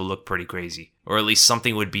list will look pretty crazy, or at least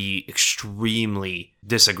something would be extremely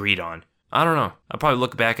disagreed on. I don't know. I'll probably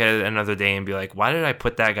look back at it another day and be like, why did I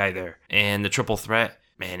put that guy there? And the triple threat,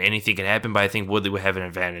 man, anything can happen, but I think Woodley would have an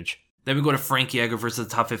advantage. Then we go to Frankie Edgar versus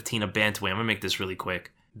the top 15 of Bantamweight. I'm going to make this really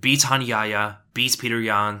quick. Beats Hanayaya, beats Peter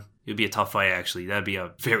Yan. It would be a tough fight, actually. That'd be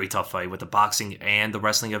a very tough fight with the boxing and the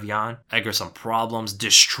wrestling of Yan. Edgar some problems,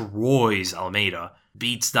 destroys Almeida,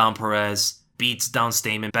 beats down Perez, beats down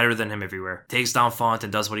Stamen, better than him everywhere. Takes down Font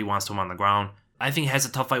and does what he wants to him on the ground. I think he has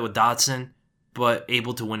a tough fight with Dodson, but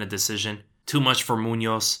able to win a decision. Too much for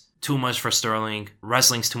Munoz, too much for Sterling.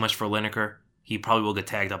 Wrestling's too much for Lineker. He probably will get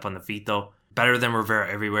tagged up on the feet, though. Better than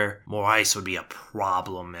Rivera everywhere. Moraes would be a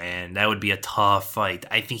problem, man. That would be a tough fight.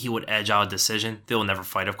 I think he would edge out a decision. They will never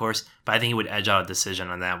fight, of course, but I think he would edge out a decision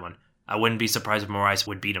on that one. I wouldn't be surprised if Moraes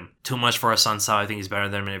would beat him. Too much for Assunção. I think he's better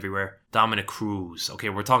than him everywhere. Dominic Cruz. Okay,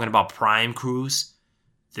 we're talking about prime Cruz.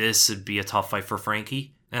 This would be a tough fight for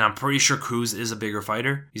Frankie. And I'm pretty sure Cruz is a bigger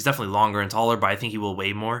fighter. He's definitely longer and taller, but I think he will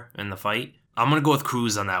weigh more in the fight. I'm going to go with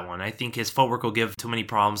Cruz on that one. I think his footwork will give too many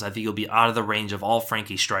problems. I think he'll be out of the range of all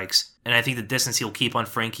Frankie strikes. And I think the distance he'll keep on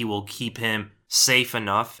Frankie will keep him safe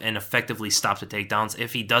enough and effectively stop the takedowns.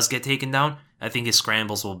 If he does get taken down, I think his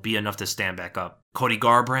scrambles will be enough to stand back up. Cody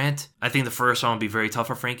Garbrandt, I think the first round will be very tough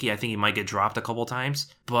for Frankie. I think he might get dropped a couple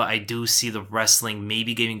times. But I do see the wrestling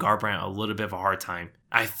maybe giving Garbrandt a little bit of a hard time.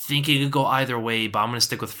 I think it could go either way, but I'm going to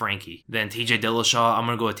stick with Frankie. Then TJ Dillashaw, I'm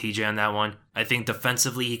going to go with TJ on that one. I think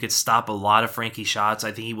defensively he could stop a lot of Frankie's shots.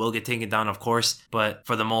 I think he will get taken down, of course, but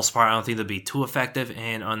for the most part, I don't think they'll be too effective.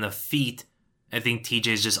 And on the feet, I think TJ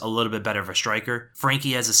is just a little bit better of a striker.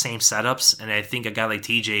 Frankie has the same setups, and I think a guy like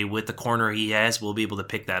TJ with the corner he has will be able to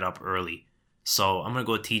pick that up early. So I'm going to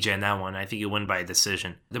go with TJ in that one. I think he'll win by a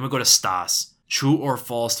decision. Then we go to Stas. True or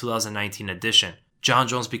false 2019 edition. Jon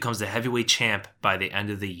Jones becomes the heavyweight champ by the end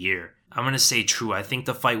of the year. I'm going to say true. I think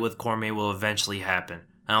the fight with Cormier will eventually happen.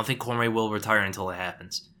 I don't think Cormier will retire until it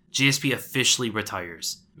happens. GSP officially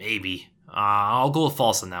retires. Maybe. I'll go with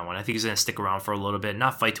false on that one. I think he's going to stick around for a little bit.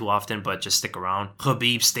 Not fight too often, but just stick around.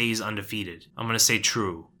 Khabib stays undefeated. I'm going to say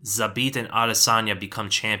true. Zabit and Adesanya become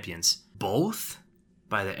champions. Both?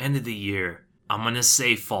 By the end of the year. I'm going to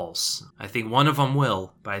say false. I think one of them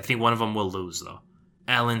will, but I think one of them will lose, though.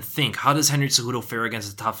 Alan, think. How does Henry Cejudo fare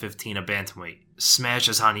against the top 15 of bantamweight?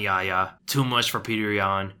 Smashes Hanayaya. Too much for Peter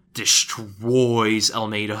Yan. Destroys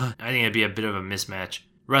Almeida. I think it'd be a bit of a mismatch.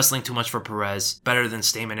 Wrestling too much for Perez. Better than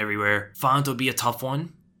Stamen everywhere. Font would be a tough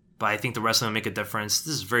one, but I think the wrestling will make a difference.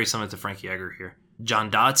 This is very similar to Frankie Edgar here. John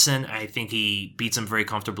Dodson, I think he beats him very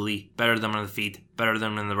comfortably. Better than him on the feet. Better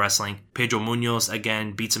than him in the wrestling. Pedro Munoz,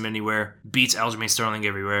 again, beats him anywhere. Beats Aljamain Sterling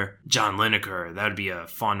everywhere. John Lineker, that would be a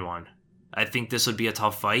fun one. I think this would be a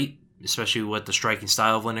tough fight, especially with the striking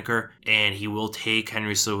style of Lineker, and he will take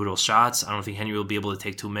Henry Cejudo's shots. I don't think Henry will be able to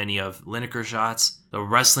take too many of Lineker's shots. The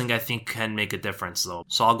wrestling, I think, can make a difference, though.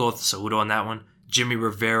 So I'll go with Cejudo on that one. Jimmy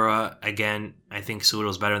Rivera, again, I think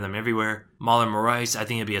Cejudo's better than him everywhere. Marlon Moraes, I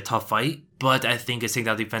think it'd be a tough fight, but I think his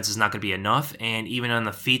takedown defense is not going to be enough, and even on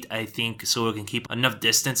the feet, I think Cejudo can keep enough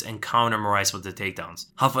distance and counter Moraes with the takedowns.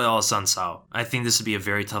 Rafael Assunção, I think this would be a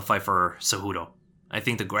very tough fight for Cejudo. I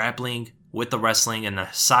think the grappling with the wrestling and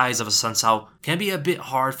the size of Assunção can be a bit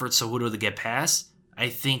hard for Cejudo to get past. I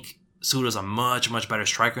think Cejudo's a much, much better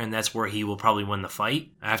striker, and that's where he will probably win the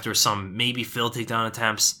fight. After some maybe failed takedown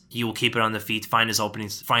attempts, he will keep it on the feet, find his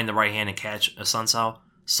openings, find the right hand, and catch Assunção.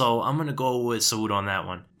 So I'm going to go with Cejudo on that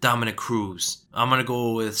one. Dominic Cruz. I'm going to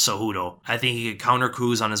go with Cejudo. I think he could counter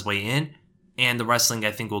Cruz on his way in, and the wrestling,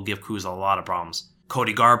 I think, will give Cruz a lot of problems.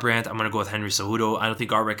 Cody Garbrandt, I'm going to go with Henry Cejudo. I don't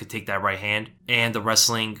think Garbrandt could take that right hand, and the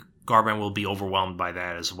wrestling, Garbrandt will be overwhelmed by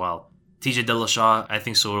that as well. TJ Dillashaw, I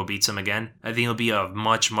think Cejudo beats him again. I think it'll be a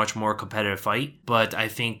much, much more competitive fight, but I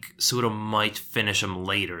think Cejudo might finish him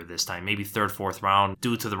later this time, maybe third, fourth round,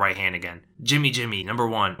 due to the right hand again. Jimmy, number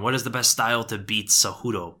one, what is the best style to beat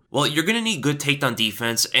Cejudo? Well, you're going to need good takedown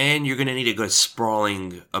defense, and you're going to need a good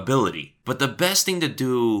sprawling ability. But the best thing to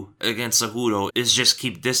do against Cejudo is just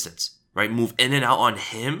keep distance, right? Move in and out on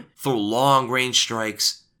him, throw long range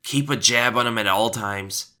strikes, keep a jab on him at all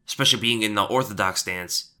times, especially being in the orthodox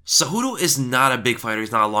stance. Cejudo is not a big fighter,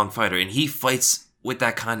 he's not a long fighter, and he fights with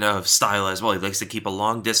that kind of style as well. He likes to keep a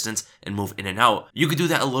long distance and move in and out. You could do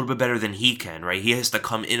that a little bit better than he can, right? He has to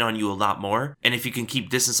come in on you a lot more, and if you can keep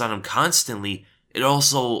distance on him constantly, it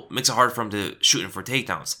also makes it hard for him to shoot him for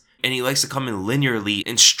takedowns. And he likes to come in linearly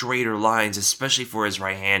in straighter lines, especially for his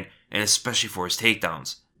right hand, and especially for his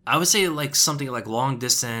takedowns. I would say like something like long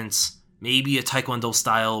distance, maybe a Taekwondo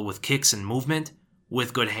style with kicks and movement,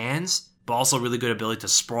 with good hands, but also really good ability to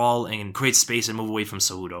sprawl and create space and move away from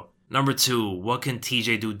Cejudo. Number two, what can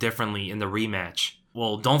TJ do differently in the rematch?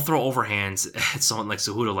 Well, don't throw overhands at someone like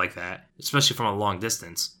Cejudo like that, especially from a long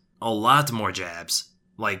distance. A lot more jabs.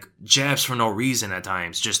 Like, jabs for no reason at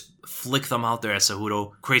times. Just flick them out there at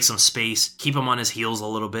Cejudo, create some space, keep him on his heels a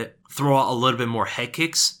little bit, throw out a little bit more head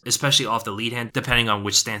kicks, especially off the lead hand, depending on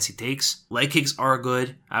which stance he takes. Leg kicks are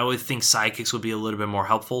good. I would think side kicks would be a little bit more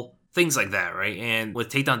helpful. Things like that, right? And with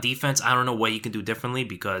takedown defense, I don't know what he can do differently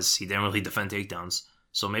because he didn't really defend takedowns.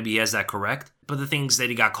 So maybe he has that correct. But the things that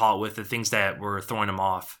he got caught with, the things that were throwing him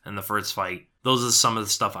off in the first fight, those are some of the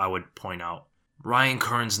stuff I would point out. Ryan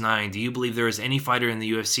Kearns 9, do you believe there is any fighter in the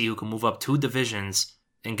UFC who can move up 2 divisions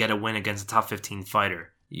and get a win against a top 15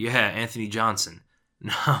 fighter? Yeah, Anthony Johnson.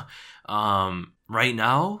 Right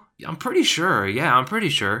now? I'm pretty sure. Yeah, I'm pretty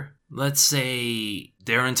sure. Let's say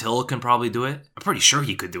Darren Till can probably do it. I'm pretty sure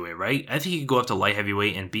he could do it, right? I think he could go up to light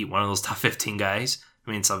heavyweight and beat one of those top 15 guys. I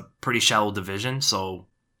mean, it's a pretty shallow division, so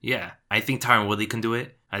yeah. I think Tyron Woodley can do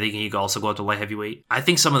it. I think he could also go up to light heavyweight. I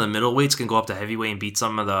think some of the middleweights can go up to heavyweight and beat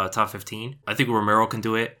some of the top 15. I think Romero can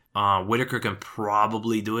do it. Whitaker can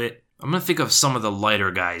probably do it. I'm going to think of some of the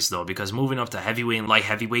lighter guys, though, because moving up to heavyweight and light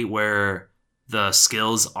heavyweight where the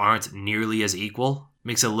skills aren't nearly as equal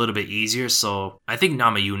makes it a little bit easier. So I think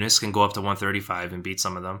Namajunas can go up to 135 and beat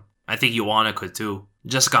some of them. I think Joanna could too.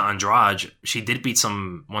 Jessica Andrade, she did beat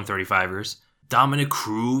some 135ers. Dominic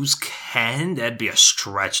Cruz can. That'd be a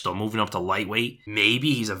stretch though, moving up to lightweight.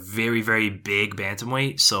 Maybe he's a very, very big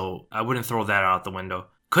bantamweight, so I wouldn't throw that out the window.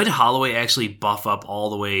 Could Holloway actually buff up all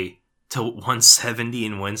the way to 170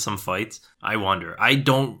 and win some fights? I wonder. I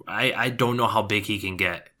don't know how big he can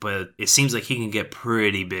get, but it seems like he can get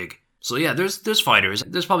pretty big. So yeah, there's fighters.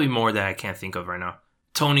 There's probably more that I can't think of right now.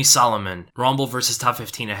 Tony Solomon, Rumble versus top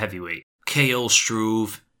 15 at heavyweight. KO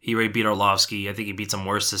Struve. He already beat Arlovsky. I think he beats him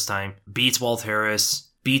worse this time. Beats Walt Harris.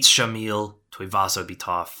 Beats Shamil. Tuivasa would be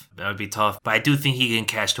tough. That would be tough. But I do think he can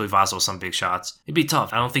catch Tuivasa with some big shots. It'd be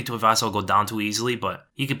tough. I don't think Tuivasa will go down too easily, but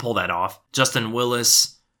he could pull that off. Justin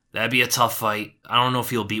Willis. That'd be a tough fight. I don't know if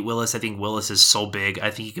he'll beat Willis. I think Willis is so big.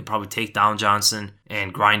 I think he could probably take down Johnson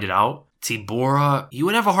and grind it out. Tibura, he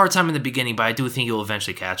would have a hard time in the beginning, but I do think he'll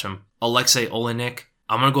eventually catch him. Alexei Olenek.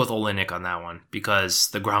 I'm going to go with Olenek on that one because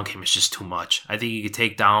the ground game is just too much. I think he could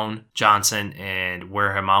take down Johnson and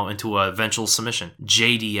wear him out into an eventual submission.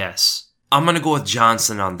 JDS. I'm going to go with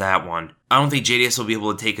Johnson on that one. I don't think JDS will be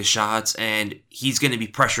able to take his shots, and he's going to be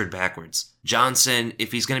pressured backwards. Johnson,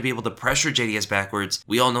 if he's going to be able to pressure JDS backwards,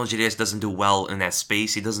 we all know JDS doesn't do well in that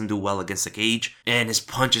space. He doesn't do well against the cage, and his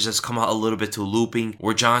punches just come out a little bit too looping,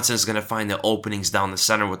 where Johnson is going to find the openings down the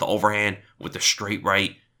center with the overhand, with the straight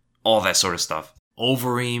right, all that sort of stuff.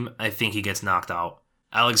 Overeem, I think he gets knocked out.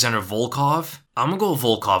 Alexander Volkov, I'm going to go with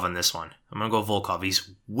Volkov on this one. I'm going to go Volkov. He's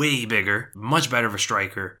way bigger, much better of a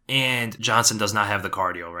striker, and Johnson does not have the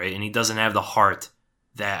cardio, right? And he doesn't have the heart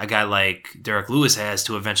that a guy like Derek Lewis has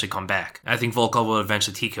to eventually come back. I think Volkov will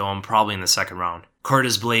eventually TKO him probably in the second round.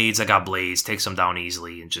 Curtis Blades, I got Blades, takes him down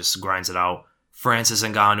easily and just grinds it out. Francis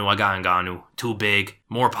Ngannou, I got Ngannou. Too big,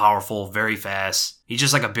 more powerful, very fast. He's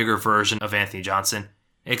just like a bigger version of Anthony Johnson,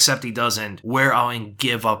 except he doesn't wear out and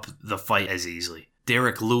give up the fight as easily.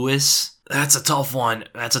 Derek Lewis, that's a tough one.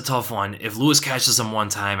 If Lewis catches him one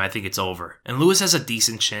time, I think it's over. And Lewis has a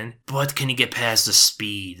decent chin, but can he get past the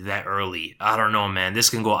speed that early? I don't know, man.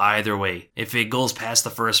 This can go either way. If it goes past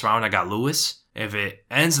the first round, I got Lewis. If it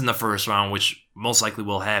ends in the first round, which most likely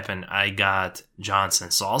will happen, I got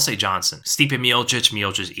Johnson. So I'll say Johnson. Stipe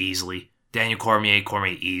Miocic easily. Daniel Cormier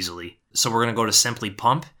easily. So we're going to go to Simply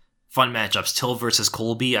Pump. Fun matchups. Till versus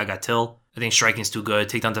Colby. I got Till. I think striking's too good.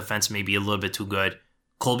 Takedown defense may be a little bit too good.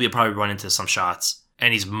 Colby will probably run into some shots.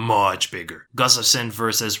 And he's much bigger. Gustafsson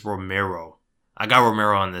versus Romero. I got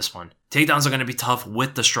Romero on this one. Takedowns are going to be tough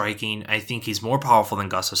with the striking. I think he's more powerful than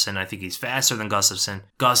Gustafsson. I think he's faster than Gustafsson.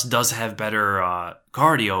 Gus does have better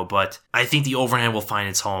cardio, but I think the overhand will find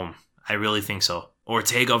its home. I really think so.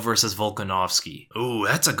 Ortega versus Volkanovski. Ooh,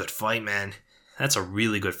 that's a good fight, man. That's a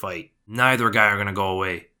really good fight. Neither guy are going to go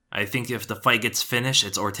away. I think if the fight gets finished,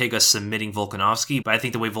 it's Ortega submitting Volkanovski, but I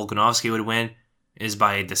think the way Volkanovski would win is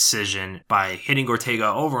by decision, by hitting Ortega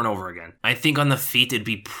over and over again. I think on the feet it'd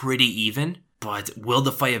be pretty even, but will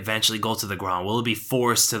the fight eventually go to the ground? Will it be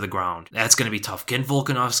forced to the ground? That's going to be tough. Can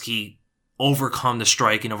Volkanovski overcome the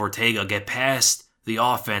striking of Ortega, get past the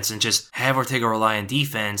offense, and just have Ortega rely on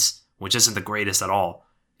defense, which isn't the greatest at all,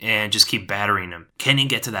 and just keep battering him? Can he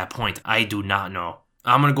get to that point? I do not know.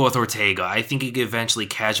 I'm going to go with Ortega. I think he could eventually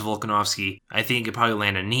catch Volkanovski. I think he could probably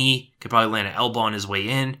land a knee, could probably land an elbow on his way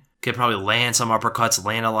in, could probably land some uppercuts,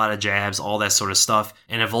 land a lot of jabs, all that sort of stuff.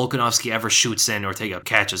 And if Volkanovski ever shoots in, Ortega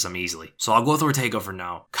catches him easily. So I'll go with Ortega for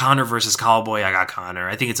now. Conor versus Cowboy, I got Conor.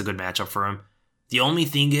 I think it's a good matchup for him. The only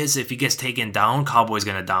thing is, if he gets taken down, Cowboy's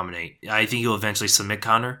going to dominate. I think he'll eventually submit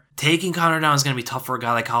Conor. Taking Conor down is going to be tough for a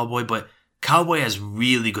guy like Cowboy, but Cowboy has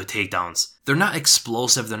really good takedowns. They're not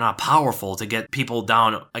explosive, they're not powerful to get people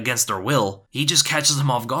down against their will. He just catches them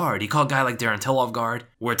off guard. He caught a guy like Darren Till off guard,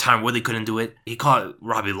 where Tyron Woodley couldn't do it. He caught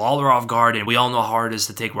Robbie Lawler off guard, and we all know how hard it is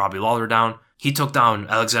to take Robbie Lawler down. He took down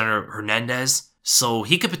Alexander Hernandez, so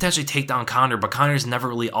he could potentially take down Conor, but Conor's never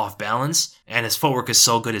really off balance, and his footwork is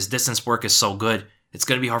so good, his distance work is so good, it's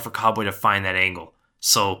going to be hard for Cowboy to find that angle.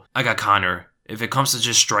 So I got Conor. If it comes to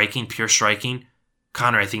just striking, pure striking,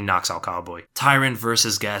 Conor, I think, knocks out Cowboy. Tyron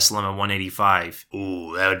versus Gastelum at 185.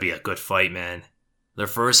 Ooh, that would be a good fight, man. Their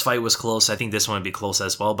first fight was close. I think this one would be close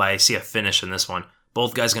as well, but I see a finish in this one.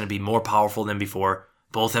 Both guys going to be more powerful than before.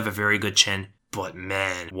 Both have a very good chin. But,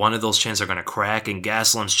 man, one of those chins are going to crack, and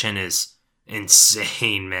Gastelum's chin is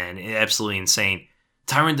insane, man. Absolutely insane.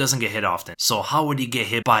 Tyron doesn't get hit often, so how would he get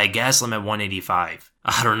hit by Gastelum at 185?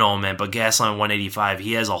 I don't know, man, but Gastelum at 185,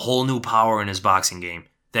 he has a whole new power in his boxing game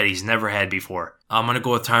that he's never had before. I'm going to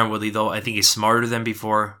go with Tyron Woodley, though. I think he's smarter than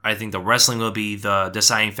before. I think the wrestling will be the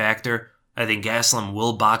deciding factor. I think Gastelum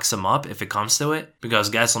will box him up if it comes to it, because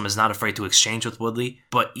Gastelum is not afraid to exchange with Woodley.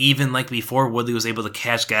 But even like before, Woodley was able to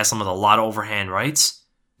catch Gastelum with a lot of overhand rights.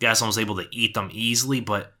 Gastelum was able to eat them easily,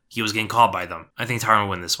 but he was getting caught by them. I think Tyron will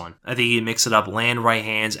win this one. I think he mix it up, land right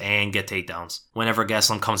hands, and get takedowns whenever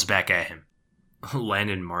Gastelum comes back at him.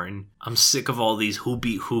 Landon Martin. I'm sick of all these who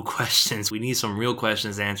beat who questions. We need some real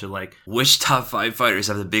questions answered, like which top 5 fighters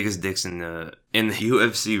have the biggest dicks in the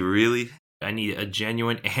UFC, really? I need a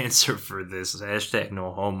genuine answer for this. Hashtag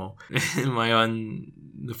no homo. Am I on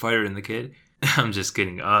The Fighter and the Kid? I'm just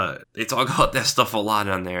kidding. They talk about that stuff a lot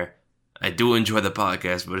on there. I do enjoy the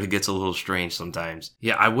podcast, but it gets a little strange sometimes.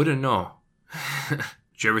 Yeah, I wouldn't know. Did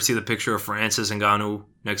you ever see the picture of Francis Ngannou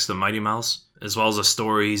next to Mighty Mouse? As well as the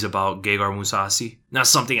stories about Gegard Mousasi? Not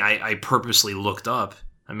something I purposely looked up.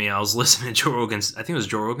 I mean, I was listening to Joe Rogan's, I think it was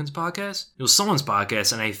Joe Rogan's podcast. It was someone's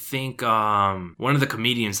podcast, and I think one of the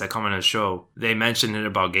comedians that come on the show, they mentioned it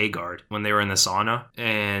about Gegard when they were in the sauna.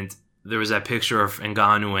 And there was that picture of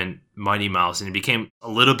Ngannou and Mighty Mouse, and it became a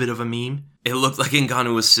little bit of a meme. It looked like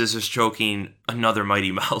Ngannou was scissors choking another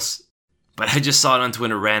Mighty Mouse. But I just saw it on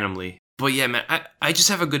Twitter randomly. But yeah, man, I just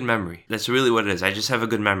have a good memory. That's really what it is. I just have a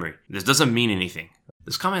good memory. This doesn't mean anything.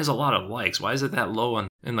 This comment has a lot of likes. Why is it that low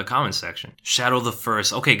in the comment section? Shadow the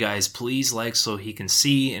First. Okay, guys, please like so he can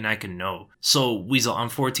see and I can know. So, Weasel, I'm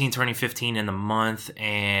 14, turning 15 in the month,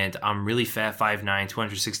 and I'm really fat, 5'9",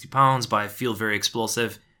 260 pounds, but I feel very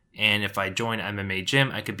explosive. And if I join MMA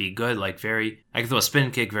gym, I could be good, I could throw a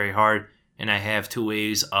spin kick very hard, and I have 2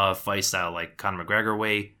 ways of fight style, like Conor McGregor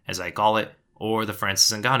way, as I call it, or the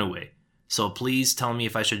Francis Ngannou way. So please tell me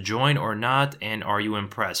if I should join or not, and are you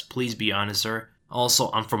impressed? Please be honest, sir. Also,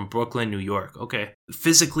 I'm from Brooklyn, New York. Okay.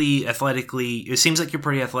 Physically, athletically, it seems like you're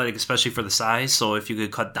pretty athletic, especially for the size. So if you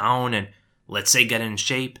could cut down and, let's say, get in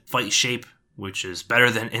shape, fight shape, which is better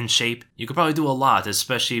than in shape, you could probably do a lot,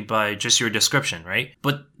 especially by just your description, right?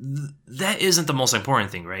 But that isn't the most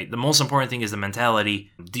important thing, right? The most important thing is the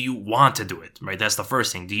mentality. Do you want to do it, right? That's the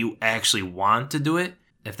first thing. Do you actually want to do it?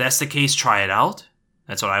 If that's the case, try it out.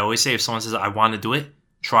 That's what I always say. If someone says, I want to do it,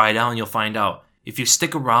 try it out and you'll find out. If you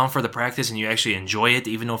stick around for the practice and you actually enjoy it,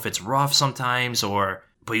 even though if it's rough sometimes,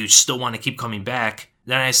 but you still want to keep coming back,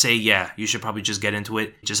 then I say, yeah, you should probably just get into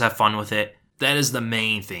it. Just have fun with it. That is the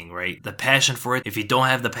main thing, right? The passion for it. If you don't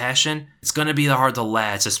have the passion, it's going to be hard to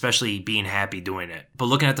last, especially being happy doing it. But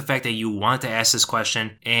looking at the fact that you want to ask this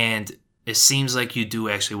question, and it seems like you do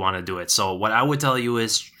actually want to do it. So what I would tell you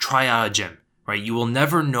is try out a gym, right? You will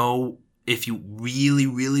never know if you really,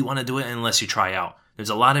 really want to do it unless you try out. There's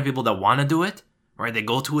a lot of people that want to do it, right? They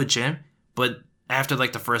go to a gym, but after the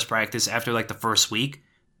first practice, after the first week,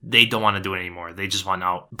 they don't want to do it anymore. They just want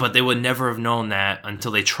out. But they would never have known that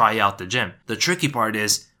until they try out the gym. The tricky part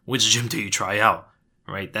is, which gym do you try out,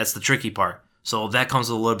 right? That's the tricky part. So that comes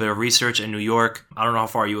with a little bit of research. In New York, I don't know how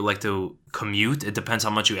far you would like to commute. It depends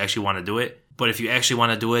how much you actually want to do it. But if you actually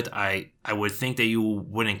want to do it, I would think that you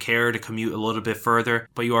wouldn't care to commute a little bit further.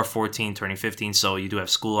 But you are 14, turning 15, so you do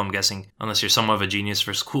have school, I'm guessing. Unless you're somewhat of a genius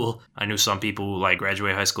for school. I knew some people who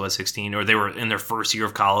graduated high school at 16, or they were in their first year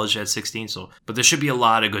of college at 16. But there should be a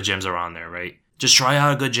lot of good gyms around there, right? Just try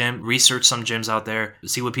out a good gym, research some gyms out there,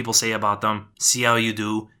 see what people say about them, see how you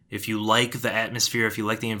do. If you like the atmosphere, if you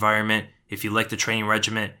like the environment, if you like the training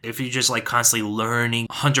regimen, if you just constantly learning,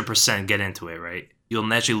 100% get into it, right? You'll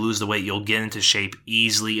naturally lose the weight. You'll get into shape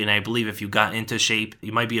easily. And I believe if you got into shape,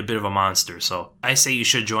 you might be a bit of a monster. So I say you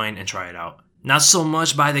should join and try it out. Not so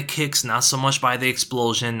much by the kicks, not so much by the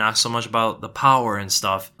explosion, not so much about the power and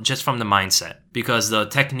stuff, just from the mindset. Because the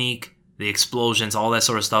technique, the explosions, all that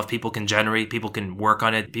sort of stuff, people can generate, people can work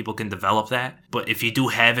on it, people can develop that. But if you do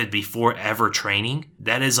have it before ever training,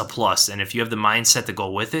 that is a plus. And if you have the mindset to go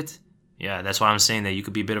with it, yeah, that's why I'm saying that you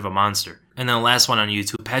could be a bit of a monster. And then the last one on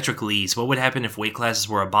YouTube, Patrick Lees. What would happen if weight classes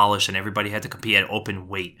were abolished and everybody had to compete at open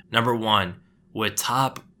weight? Number one, would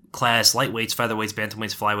top class lightweights, featherweights,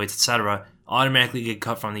 bantamweights, flyweights, etc. automatically get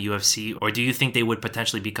cut from the UFC? Or do you think they would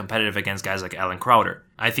potentially be competitive against guys like Alan Crowder?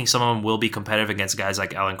 I think some of them will be competitive against guys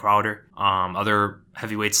like Alan Crowder, other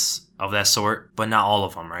heavyweights of that sort, but not all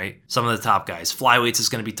of them, right? Some of the top guys. Flyweights is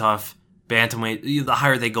going to be tough. Bantamweight, the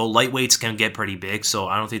higher they go, lightweights can get pretty big, so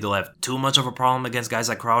I don't think they'll have too much of a problem against guys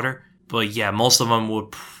like Crowder. But yeah, most of them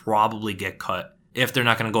would probably get cut if they're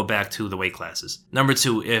not going to go back to the weight classes. Number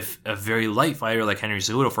two, if a very light fighter like Henry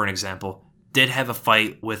Cejudo, for an example, did have a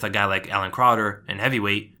fight with a guy like Alan Crowder in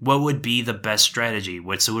heavyweight, what would be the best strategy?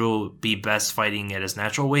 Would Cejudo be best fighting at his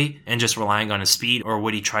natural weight and just relying on his speed, or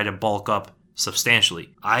would he try to bulk up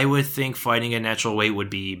substantially? I would think fighting at natural weight would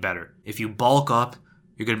be better. If you bulk up,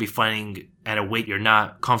 you're going to be fighting at a weight you're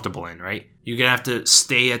not comfortable in, right? You're going to have to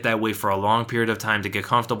stay at that weight for a long period of time to get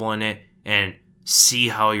comfortable in it and see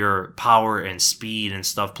how your power and speed and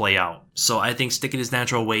stuff play out. So I think sticking his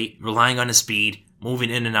natural weight, relying on his speed,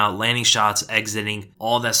 moving in and out, landing shots, exiting,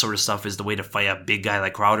 all that sort of stuff is the way to fight a big guy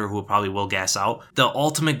like Crowder, who probably will gas out. The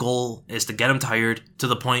ultimate goal is to get him tired to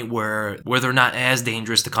the point where they're not as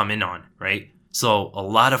dangerous to come in on, right? So a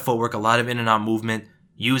lot of footwork, a lot of in and out movement,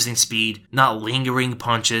 using speed, not lingering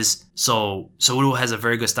punches. So Cejudo has a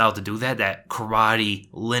very good style to do that karate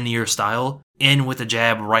linear style. In with the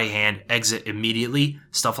jab, right hand, exit immediately,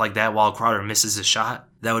 stuff like that while Crowder misses his shot.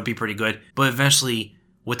 That would be pretty good. But eventually,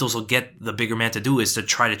 what those will get the bigger man to do is to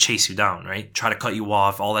try to chase you down, right? Try to cut you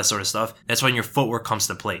off, all that sort of stuff. That's when your footwork comes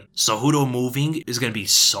to play. Cejudo moving is going to be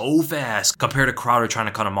so fast compared to Crowder trying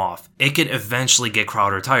to cut him off. It could eventually get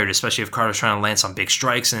Crowder tired, especially if Crowder's trying to land some big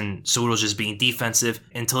strikes and Cejudo's just being defensive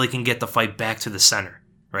until he can get the fight back to the center,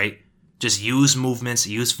 right? Just use movements,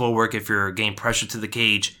 use footwork if you're getting pressure to the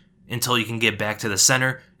cage until you can get back to the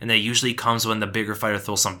center. And that usually comes when the bigger fighter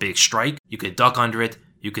throws some big strike. You could duck under it.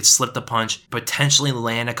 You could slip the punch, potentially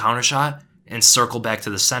land a counter shot, and circle back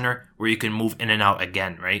to the center where you can move in and out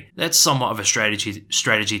again, right? That's somewhat of a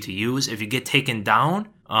strategy to use. If you get taken down,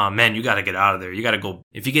 man, you got to get out of there. You got to go.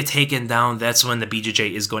 If you get taken down, that's when the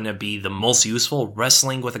BJJ is going to be the most useful.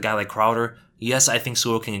 Wrestling with a guy like Crowder, yes, I think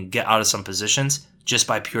Cejudo can get out of some positions just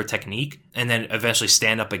by pure technique and then eventually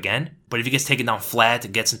stand up again. But if he gets taken down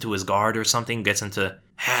flat, gets into his guard or something, gets into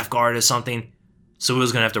half guard or something,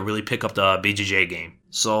 Cejudo's going to have to really pick up the BJJ game.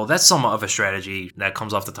 So that's somewhat of a strategy that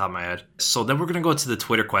comes off the top of my head. So then we're going to go to the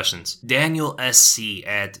Twitter questions. Daniel SC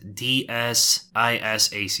at DSISAC.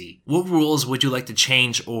 What rules would you like to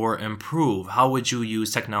change or improve? How would you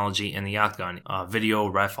use technology in the octagon? Video,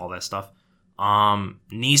 ref, all that stuff.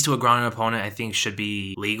 Knees to a grounded opponent I think should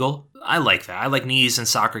be legal. I like that. I like knees and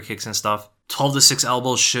soccer kicks and stuff. 12 to 6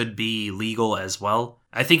 elbows should be legal as well.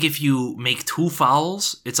 I think if you make 2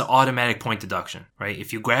 fouls, it's an automatic point deduction, right?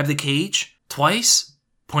 If you grab the cage twice,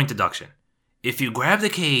 point deduction. If you grab the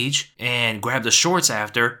cage and grab the shorts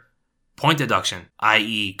after, point deduction,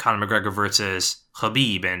 i.e. Conor McGregor versus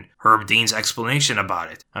Khabib and Herb Dean's explanation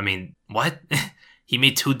about it. I mean, what? He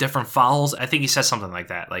made 2 different fouls? I think he said something like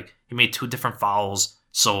that. Like, he made 2 different fouls,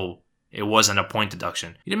 so it wasn't a point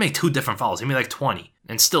deduction. He didn't make 2 different fouls. He made like 20,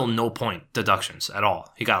 and still no point deductions at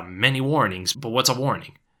all. He got many warnings, but what's a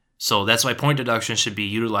warning? So that's why point deduction should be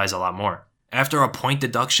utilized a lot more. After a point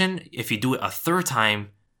deduction, if you do it a 3rd time,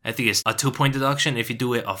 I think it's a 2-point deduction. If you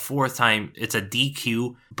do it a 4th time, it's a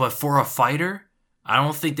DQ. But for a fighter, I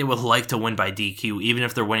don't think they would like to win by DQ, even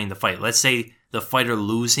if they're winning the fight. Let's say the fighter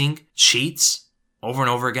losing cheats over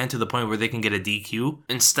and over again to the point where they can get a DQ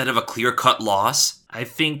instead of a clear-cut loss. I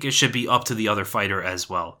think it should be up to the other fighter as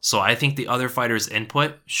well. So I think the other fighter's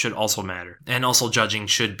input should also matter. And also judging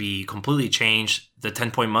should be completely changed. The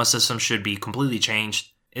 10-point must system should be completely changed.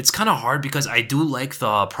 It's kind of hard because I do like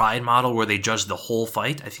the Pride model where they judge the whole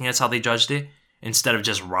fight. I think that's how they judged it instead of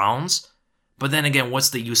just rounds. But then again,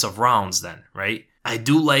 what's the use of rounds then, right? I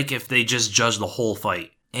do like if they just judge the whole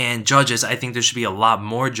fight. And judges, I think there should be a lot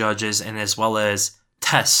more judges and as well as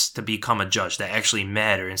tests to become a judge that actually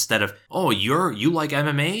matter instead of, oh, you like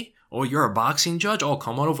MMA? Oh, you're a boxing judge? Oh,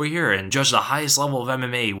 come on over here and judge the highest level of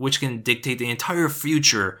MMA, which can dictate the entire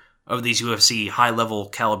future of these UFC high-level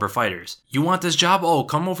caliber fighters. You want this job? Oh,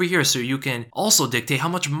 come over here so you can also dictate how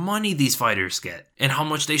much money these fighters get and how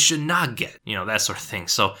much they should not get. You know, that sort of thing.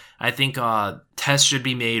 So I think tests should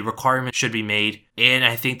be made, requirements should be made, and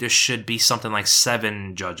I think there should be something like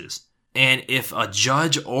 7 judges. And if a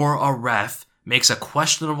judge or a ref makes a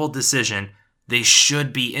questionable decision, they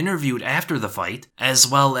should be interviewed after the fight, as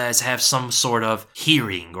well as have some sort of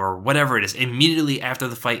hearing or whatever it is, immediately after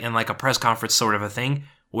the fight in like a press conference sort of a thing,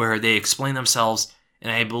 where they explain themselves, and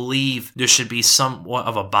I believe there should be somewhat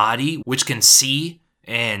of a body which can see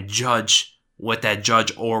and judge what that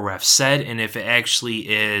judge or ref said, and if it actually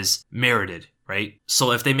is merited, right?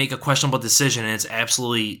 So if they make a questionable decision and it's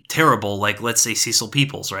absolutely terrible, like let's say Cecil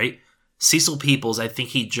Peoples, right? Cecil Peoples, I think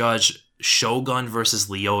he judged Shogun versus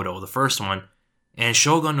Lyoto, the first one, and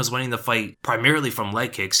Shogun was winning the fight primarily from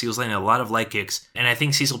leg kicks. He was landing a lot of leg kicks. And I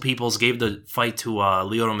think Cecil Peoples gave the fight to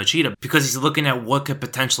Lyoto Machida because he's looking at what could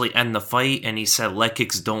potentially end the fight. And he said leg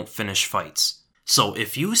kicks don't finish fights. So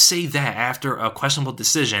if you say that after a questionable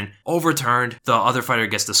decision overturned, the other fighter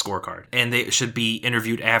gets the scorecard. And they should be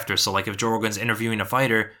interviewed after. So like if Joe Rogan's interviewing a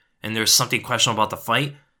fighter and there's something questionable about the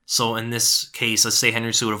fight, so in this case, let's say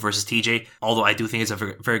Henry Cejudo versus TJ, although I do think it's a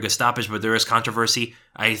very good stoppage, but there is controversy,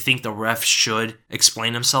 I think the ref should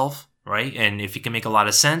explain himself, right? And if he can make a lot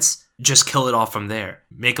of sense, just kill it off from there.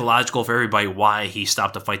 Make it logical for everybody why he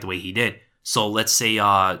stopped the fight the way he did. So let's say,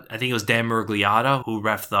 I think it was Dan Miragliotta who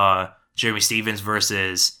reffed the Jeremy Stevens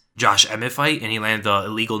versus Josh Emmett fight, and he landed the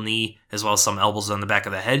illegal knee as well as some elbows on the back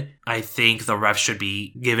of the head. I think the ref should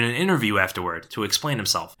be given an interview afterward to explain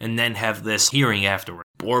himself, and then have this hearing afterward.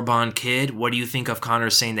 Bourbon Kid, what do you think of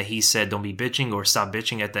Conor saying that he said don't be bitching or stop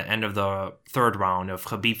bitching at the end of the 3rd round of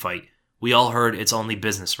Khabib fight? We all heard it's only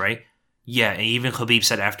business, right? Yeah, and even Khabib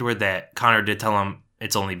said afterward that Conor did tell him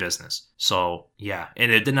it's only business. So, yeah.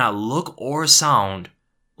 And it did not look or sound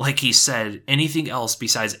like he said anything else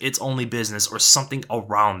besides it's only business or something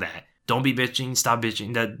around that. Don't be bitching, stop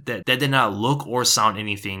bitching. That did not look or sound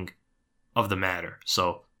anything of the matter.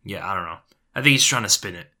 So, yeah, I don't know. I think he's trying to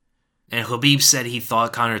spin it. And Khabib said he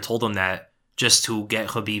thought Conor told him that just to get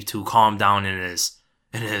Khabib to calm down in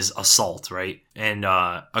his assault, right? And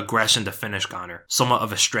aggression to finish Conor. Somewhat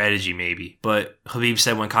of a strategy, maybe. But Khabib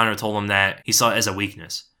said when Conor told him that, he saw it as a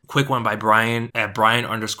weakness. Quick one by Brian at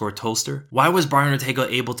Brian_Toaster. Why was Brian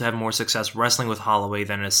Ortega able to have more success wrestling with Holloway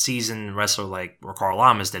than a seasoned wrestler like Carl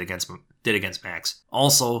Lamas did against Max?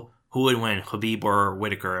 Also, who would win, Khabib or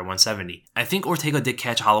Whitaker at 170? I think Ortega did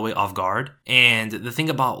catch Holloway off guard. And the thing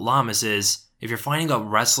about Lamas is, if you're finding a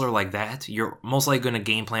wrestler like that, you're most likely going to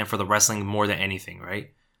game plan for the wrestling more than anything,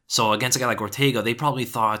 right? So against a guy like Ortega, they probably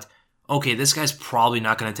thought, okay, this guy's probably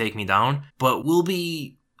not going to take me down, but we'll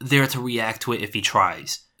be there to react to it if he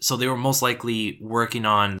tries. So they were most likely working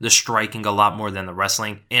on the striking a lot more than the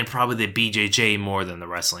wrestling, and probably the BJJ more than the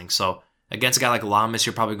wrestling. So against a guy like Lamas,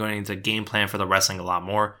 you're probably going to game plan for the wrestling a lot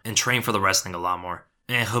more and train for the wrestling a lot more.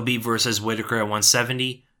 And Khabib versus Whitaker at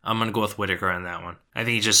 170, I'm going to go with Whitaker on that one. I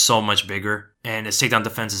think he's just so much bigger, and his takedown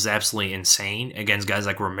defense is absolutely insane against guys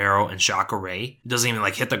like Romero and Jacare. He doesn't even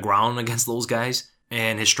hit the ground against those guys,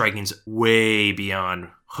 and his striking's way beyond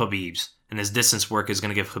Khabib's. And his distance work is going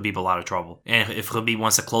to give Khabib a lot of trouble. And if Khabib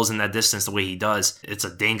wants to close in that distance the way he does, it's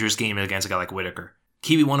a dangerous game against a guy like Whitaker.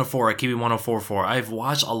 Kiwi104 at Kiwi1044. I've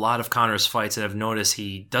watched a lot of Conor's fights and have noticed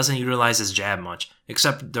he doesn't utilize his jab much,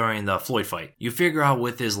 except during the Floyd fight. You figure out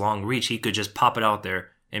with his long reach, he could just pop it out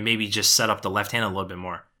there and maybe just set up the left hand a little bit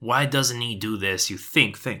more. Why doesn't he do this? You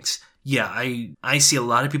thinks. Yeah, I see a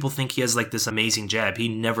lot of people think he has this amazing jab. He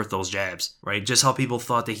never throws jabs, right? Just how people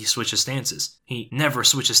thought that he switches stances. He never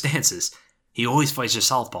switches stances. He always fights just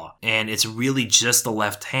southpaw. And it's really just the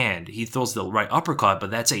left hand. He throws the right uppercut, but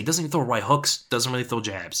that's it. He doesn't even throw right hooks. Doesn't really throw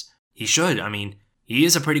jabs. He should. I mean, he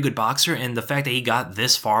is a pretty good boxer, and the fact that he got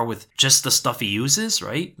this far with just the stuff he uses,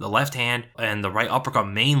 right? The left hand and the right uppercut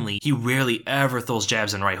mainly, he rarely ever throws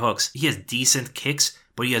jabs and right hooks. He has decent kicks,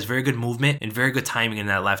 but he has very good movement and very good timing in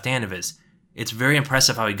that left hand of his. It's very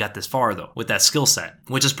impressive how he got this far, though, with that skill set,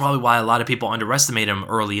 which is probably why a lot of people underestimate him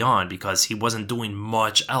early on, because he wasn't doing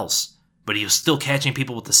much else. But he was still catching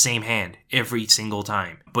people with the same hand every single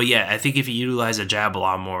time. But yeah, I think if he utilized a jab a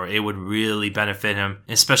lot more, it would really benefit him,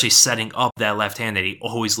 especially setting up that left hand that he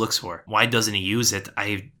always looks for. Why doesn't he use it?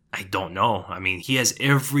 I don't know. I mean, he has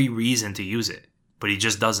every reason to use it, but he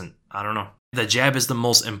just doesn't. I don't know. The jab is the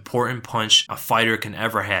most important punch a fighter can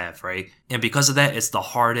ever have, right? And because of that, it's the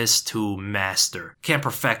hardest to master. Can't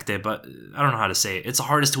perfect it, but I don't know how to say it. It's the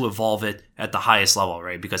hardest to evolve it at the highest level,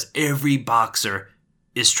 right? Because every boxer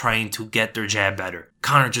is trying to get their jab better.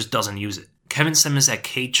 Conor just doesn't use it. Kevin Simmons at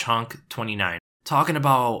KChunk29. Talking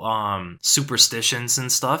about superstitions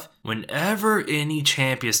and stuff. Whenever any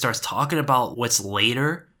champion starts talking about what's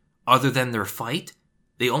later other than their fight,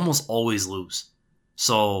 they almost always lose.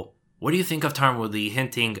 So what do you think of Tyron Woodley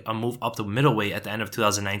hinting a move up to middleweight at the end of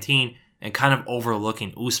 2019 and kind of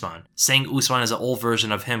overlooking Usman? Saying Usman is an old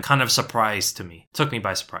version of him kind of surprised to me. Took me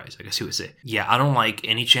by surprise, I guess you would say. Yeah, I don't like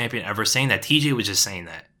any champion ever saying that. TJ was just saying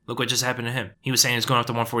that. Look what just happened to him. He was saying he's going up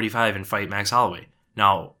to 145 and fight Max Holloway.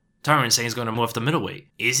 Now, Tyron's saying he's going to move up to middleweight.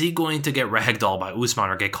 Is he going to get ragdolled by Usman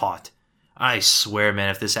or get caught? I swear, man,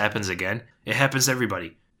 if this happens again, it happens to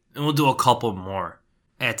everybody. And we'll do a couple more.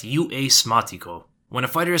 At UA Smatiko. When a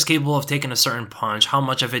fighter is capable of taking a certain punch, how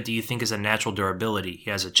much of it do you think is a natural durability? He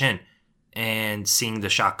has a chin. And seeing the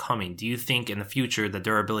shot coming. Do you think in the future the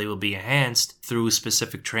durability will be enhanced through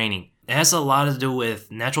specific training? It has a lot to do with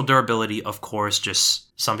natural durability, of course.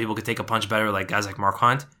 Just some people could take a punch better, like guys like Mark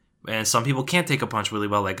Hunt. And some people can't take a punch really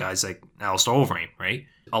well, like guys like Alistair Overeem, right?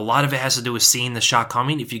 A lot of it has to do with seeing the shot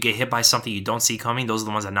coming. If you get hit by something you don't see coming, those are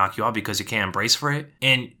the ones that knock you out because you can't brace for it.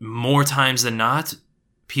 And more times than not,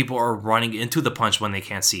 people are running into the punch when they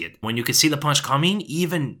can't see it. When you can see the punch coming,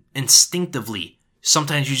 even instinctively,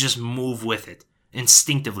 sometimes you just move with it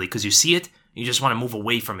instinctively because you see it, you just want to move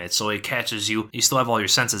away from it so it catches you. You still have all your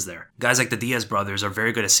senses there. Guys like the Diaz brothers are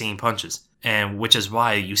very good at seeing punches, and which is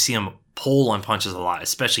why you see them pull on punches a lot,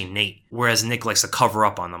 especially Nate, whereas Nick likes to cover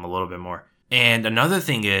up on them a little bit more. And another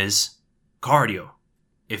thing is cardio.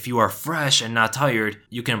 If you are fresh and not tired,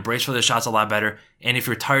 you can brace for the shots a lot better. And if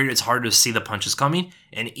you're tired, it's harder to see the punches coming.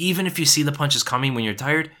 And even if you see the punches coming when you're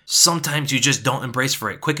tired, sometimes you just don't embrace for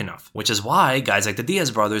it quick enough. Which is why guys like the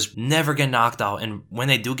Diaz brothers never get knocked out. And when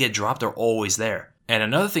they do get dropped, they're always there. And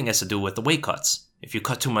another thing has to do with the weight cuts. If you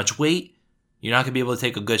cut too much weight, you're not going to be able to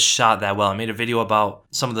take a good shot that well. I made a video about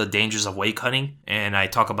some of the dangers of weight cutting, and I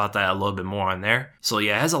talk about that a little bit more on there. So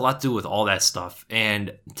yeah, it has a lot to do with all that stuff.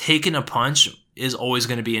 And taking a punch is always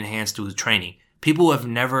going to be enhanced through training. People who have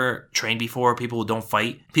never trained before, people who don't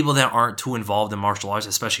fight, people that aren't too involved in martial arts,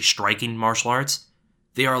 especially striking martial arts,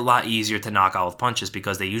 they are a lot easier to knock out with punches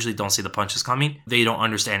because they usually don't see the punches coming. They don't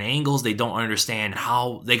understand angles. They don't understand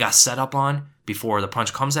how they got set up on before the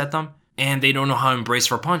punch comes at them. And they don't know how to embrace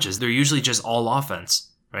for punches. They're usually just all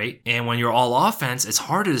offense, right? And when you're all offense, it's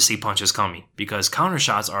harder to see punches coming because counter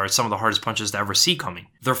shots are some of the hardest punches to ever see coming.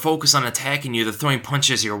 They're focused on attacking you. They're throwing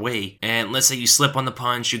punches your way. And let's say you slip on the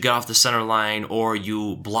punch, you get off the center line, or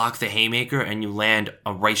you block the haymaker and you land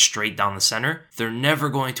a right straight down the center. They're never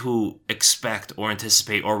going to expect or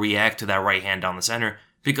anticipate or react to that right hand down the center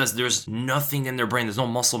because there's nothing in their brain. There's no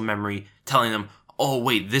muscle memory telling them, oh,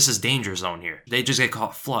 wait, this is danger zone here. They just get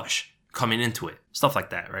caught flush coming into it. Stuff like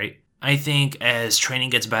that, right? I think as training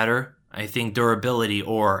gets better, I think durability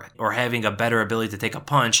or having a better ability to take a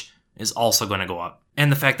punch is also going to go up.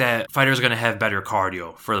 And the fact that fighters are going to have better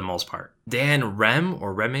cardio for the most part. Dan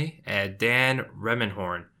Remenhorn.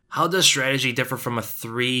 How does strategy differ from a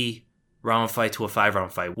 3-round fight to a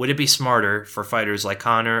 5-round fight? Would it be smarter for fighters like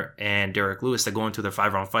Conor and Derek Lewis to go into their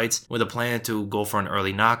 5-round fights with a plan to go for an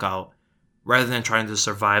early knockout rather than trying to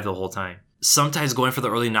survive the whole time? Sometimes going for the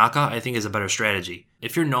early knockout, I think, is a better strategy.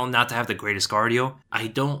 If you're known not to have the greatest cardio, I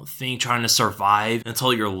don't think trying to survive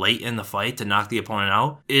until you're late in the fight to knock the opponent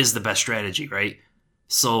out is the best strategy, right?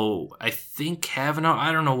 So I think Kavanagh,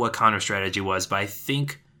 I don't know what Conor's strategy was, but I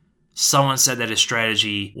think someone said that his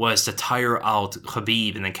strategy was to tire out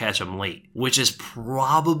Khabib and then catch him late, which is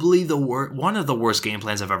probably one of the worst game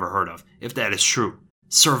plans I've ever heard of, if that is true.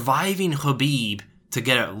 Surviving Khabib to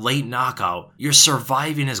get a late knockout, you're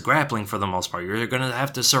surviving his grappling for the most part. You're going to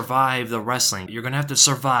have to survive the wrestling. You're going to have to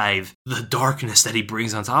survive the darkness that he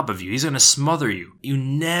brings on top of you. He's going to smother you. You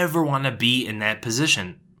never want to be in that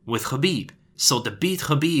position with Khabib. So to beat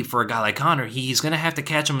Khabib for a guy like Conor, he's going to have to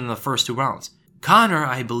catch him in the first 2 rounds. Conor,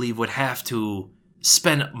 I believe, would have to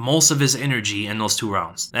spend most of his energy in those 2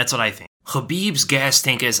 rounds. That's what I think. Khabib's gas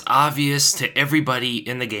tank is obvious to everybody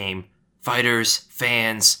in the game. Fighters,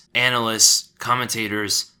 fans, analysts,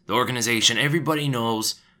 commentators, the organization, everybody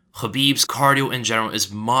knows Khabib's cardio in general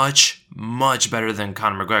is much, much better than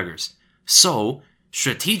Conor McGregor's. So,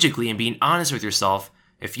 strategically and being honest with yourself,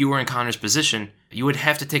 if you were in Conor's position, you would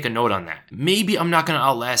have to take a note on that. Maybe I'm not going to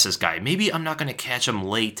outlast this guy. Maybe I'm not going to catch him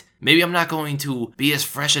late. Maybe I'm not going to be as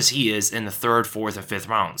fresh as he is in the 3rd, 4th, and 5th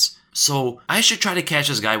rounds. So, I should try to catch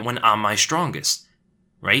this guy when I'm my strongest,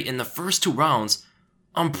 right? In the first 2 rounds,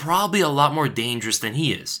 I'm probably a lot more dangerous than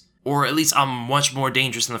he is. Or at least I'm much more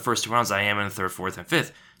dangerous in the first 2 rounds than I am in the 3rd, 4th, and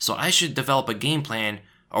 5th. So I should develop a game plan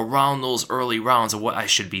around those early rounds of what I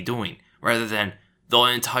should be doing, rather than the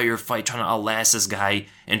entire fight trying to outlast this guy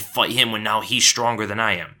and fight him when now he's stronger than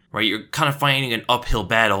I am, right? You're kind of fighting an uphill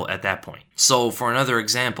battle at that point. So for another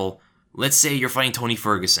example, let's say you're fighting Tony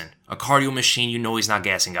Ferguson, a cardio machine. You know he's not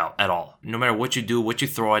gassing out at all. No matter what you do, what you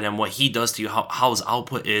throw at him, what he does to you, how his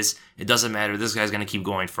output is, it doesn't matter. This guy's going to keep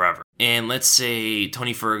going forever. And let's say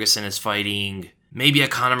Tony Ferguson is fighting maybe a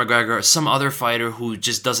Conor McGregor or some other fighter who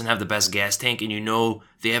just doesn't have the best gas tank, and you know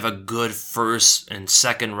they have a good 1st and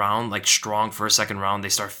 2nd round, like strong 1st, 2nd round. They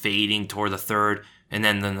start fading toward the 3rd. And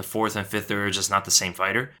then the 4th and 5th are just not the same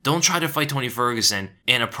fighter. Don't try to fight Tony Ferguson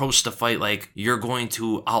and approach the fight like you're going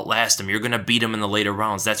to outlast him. You're going to beat him in the later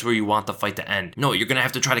rounds. That's where you want the fight to end. No, you're going to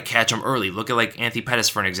have to try to catch him early. Look at like Anthony Pettis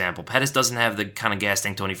for an example. Pettis doesn't have the kind of gas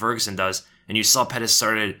tank Tony Ferguson does. And you saw Pettis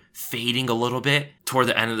started fading a little bit toward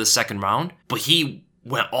the end of the 2nd round. But he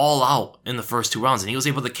went all out in the first 2 rounds, and he was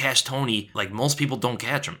able to catch Tony like most people don't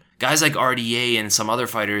catch him. Guys like RDA and some other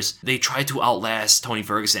fighters, they tried to outlast Tony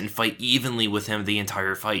Ferguson and fight evenly with him the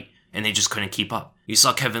entire fight, and they just couldn't keep up. You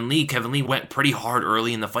saw Kevin Lee. Kevin Lee went pretty hard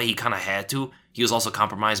early in the fight. He kind of had to. He was also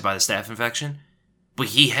compromised by the staph infection, but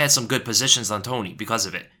he had some good positions on Tony because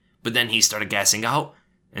of it. But then he started gassing out,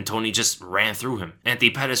 and Tony just ran through him. Anthony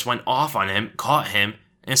Pettis went off on him, caught him,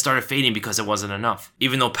 and started fading because it wasn't enough.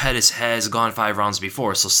 Even though Pettis has gone 5 rounds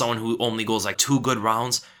before, so someone who only goes like 2 good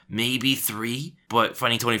rounds, maybe 3, but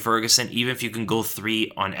fighting Tony Ferguson, even if you can go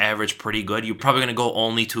 3 on average pretty good, you're probably going to go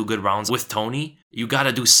only 2 good rounds with Tony. You got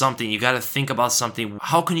to do something. You got to think about something.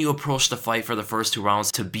 How can you approach the fight for the first 2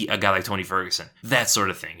 rounds to beat a guy like Tony Ferguson? That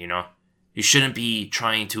sort of thing, you know? You shouldn't be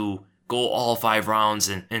trying to go all 5 rounds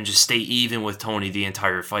and just stay even with Tony the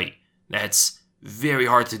entire fight. That's very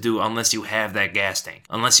hard to do unless you have that gas tank.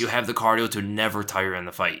 Unless you have the cardio to never tire in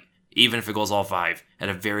the fight. Even if it goes all 5 at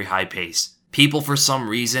a very high pace. People, for some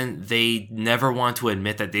reason, they never want to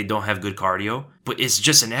admit that they don't have good cardio. But it's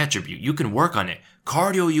just an attribute. You can work on it.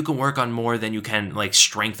 Cardio you can work on more than you can like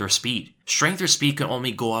strength or speed. Strength or speed can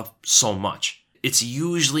only go up so much. It's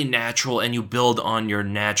usually natural and you build on your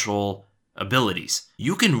natural abilities.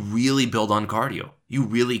 You can really build on cardio. You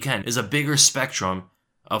really can. There's a bigger spectrum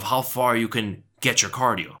of how far you can get your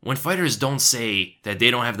cardio. When fighters don't say that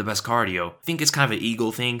they don't have the best cardio, I think it's kind of an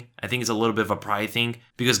ego thing. I think it's a little bit of a pride thing,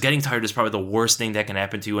 because getting tired is probably the worst thing that can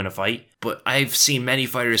happen to you in a fight. But I've seen many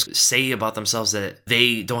fighters say about themselves that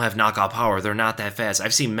they don't have knockout power, they're not that fast.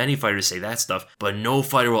 I've seen many fighters say that stuff, but no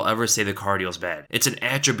fighter will ever say the cardio is bad. It's an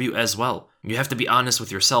attribute as well. You have to be honest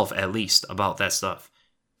with yourself, at least, about that stuff.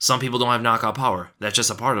 Some people don't have knockout power. That's just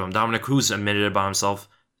a part of them. Dominick Cruz admitted it about himself.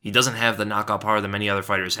 He doesn't have the knockout power that many other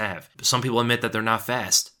fighters have. Some people admit that they're not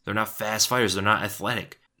fast. They're not fast fighters. They're not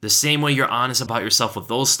athletic. The same way you're honest about yourself with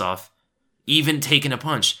those stuff, even taking a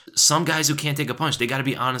punch. Some guys who can't take a punch, they got to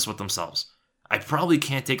be honest with themselves. I probably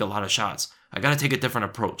can't take a lot of shots. I got to take a different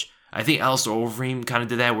approach. I think Alistair Overeem kind of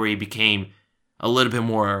did that, where he became a little bit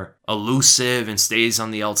more elusive and stays on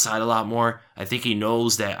the outside a lot more. I think he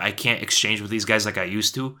knows that I can't exchange with these guys like I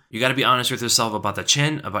used to. You got to be honest with yourself about the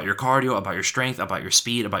chin, about your cardio, about your strength, about your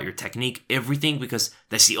speed, about your technique, everything, because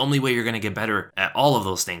that's the only way you're going to get better at all of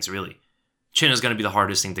those things, really. Chin is going to be the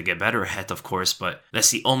hardest thing to get better at, of course, but that's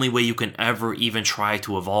the only way you can ever even try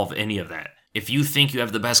to evolve any of that. If you think you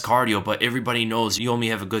have the best cardio, but everybody knows you only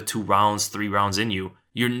have a good 2 rounds, 3 rounds in you,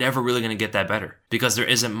 you're never really going to get that better, because there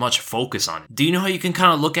isn't much focus on it. Do you know how you can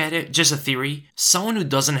kind of look at it? Just a theory. Someone who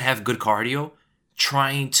doesn't have good cardio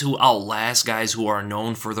trying to outlast guys who are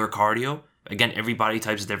known for their cardio. Again, everybody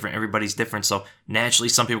type is different. Everybody's different. So naturally,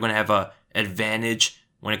 some people are going to have an advantage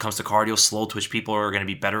when it comes to cardio. Slow twitch people are going to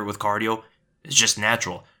be better with cardio. It's just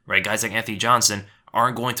natural, right? Guys like Anthony Johnson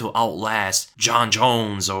aren't going to outlast John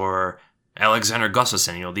Jones or Alexander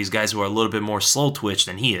Gustafsson. These guys who are a little bit more slow twitch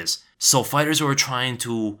than he is. So fighters who are trying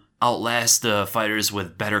to outlast the fighters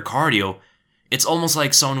with better cardio, it's almost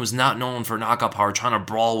like someone who's not known for knockout power trying to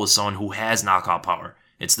brawl with someone who has knockout power.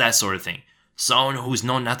 It's that sort of thing. Someone who's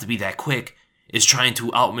known not to be that quick is trying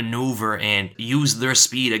to outmaneuver and use their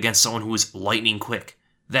speed against someone who is lightning quick.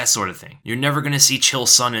 That sort of thing. You're never going to see Chael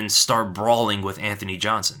Sonnen start brawling with Anthony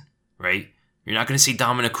Johnson, right? You're not going to see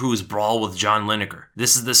Dominick Cruz brawl with John Lineker.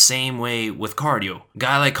 This is the same way with cardio. A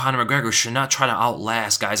guy like Conor McGregor should not try to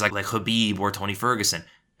outlast guys like Khabib or Tony Ferguson.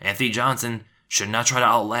 Anthony Johnson should not try to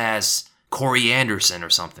outlast Corey Anderson or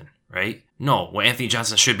something, right? No, what Anthony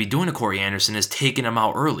Johnson should be doing to Corey Anderson is taking him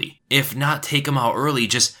out early. If not take him out early,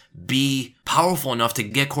 just be powerful enough to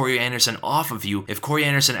get Corey Anderson off of you. If Corey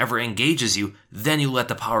Anderson ever engages you, then you let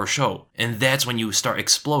the power show. And that's when you start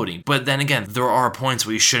exploding. But then again, there are points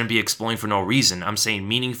where you shouldn't be exploding for no reason. I'm saying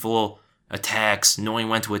meaningful attacks, knowing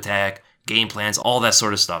when to attack, game plans, all that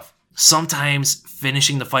sort of stuff. Sometimes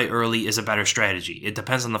finishing the fight early is a better strategy. It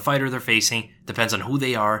depends on the fighter they're facing, depends on who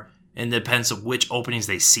they are, and depends on which openings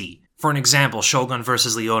they see. For an example, Shogun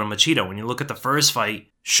versus Lyoto Machida. When you look at the first fight,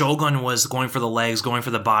 Shogun was going for the legs, going for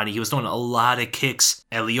the body. He was throwing a lot of kicks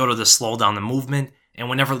at Lyoto to slow down the movement. And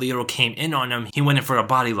whenever Lyoto came in on him, he went in for a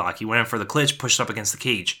body lock. He went in for the clinch, pushed up against the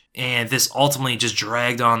cage. And this ultimately just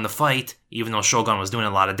dragged on the fight. Even though Shogun was doing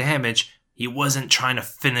a lot of damage, he wasn't trying to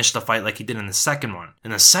finish the fight like he did in the second one. In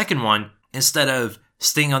the second one, instead of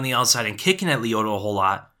staying on the outside and kicking at Lyoto a whole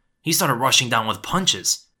lot, he started rushing down with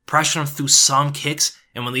punches. Pressured him through some kicks,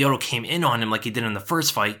 and when Lyoto came in on him like he did in the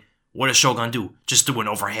first fight, what does Shogun do? Just do an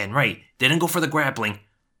overhand right. Didn't go for the grappling,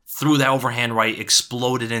 threw that overhand right,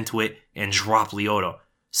 exploded into it, and dropped Lyoto.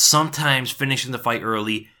 Sometimes finishing the fight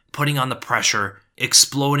early, putting on the pressure,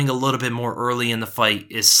 exploding a little bit more early in the fight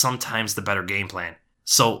is sometimes the better game plan.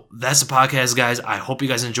 So that's the podcast, guys. I hope you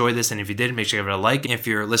guys enjoyed this, and if you did, make sure you give it a like. If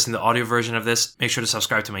you're listening to the audio version of this, make sure to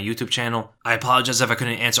subscribe to my YouTube channel. I apologize if I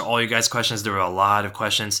couldn't answer all your guys' questions. There were a lot of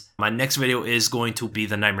questions. My next video is going to be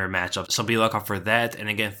the Nightmare matchup, so be looking out for that. And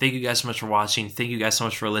again, thank you guys so much for watching. Thank you guys so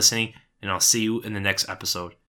much for listening, and I'll see you in the next episode.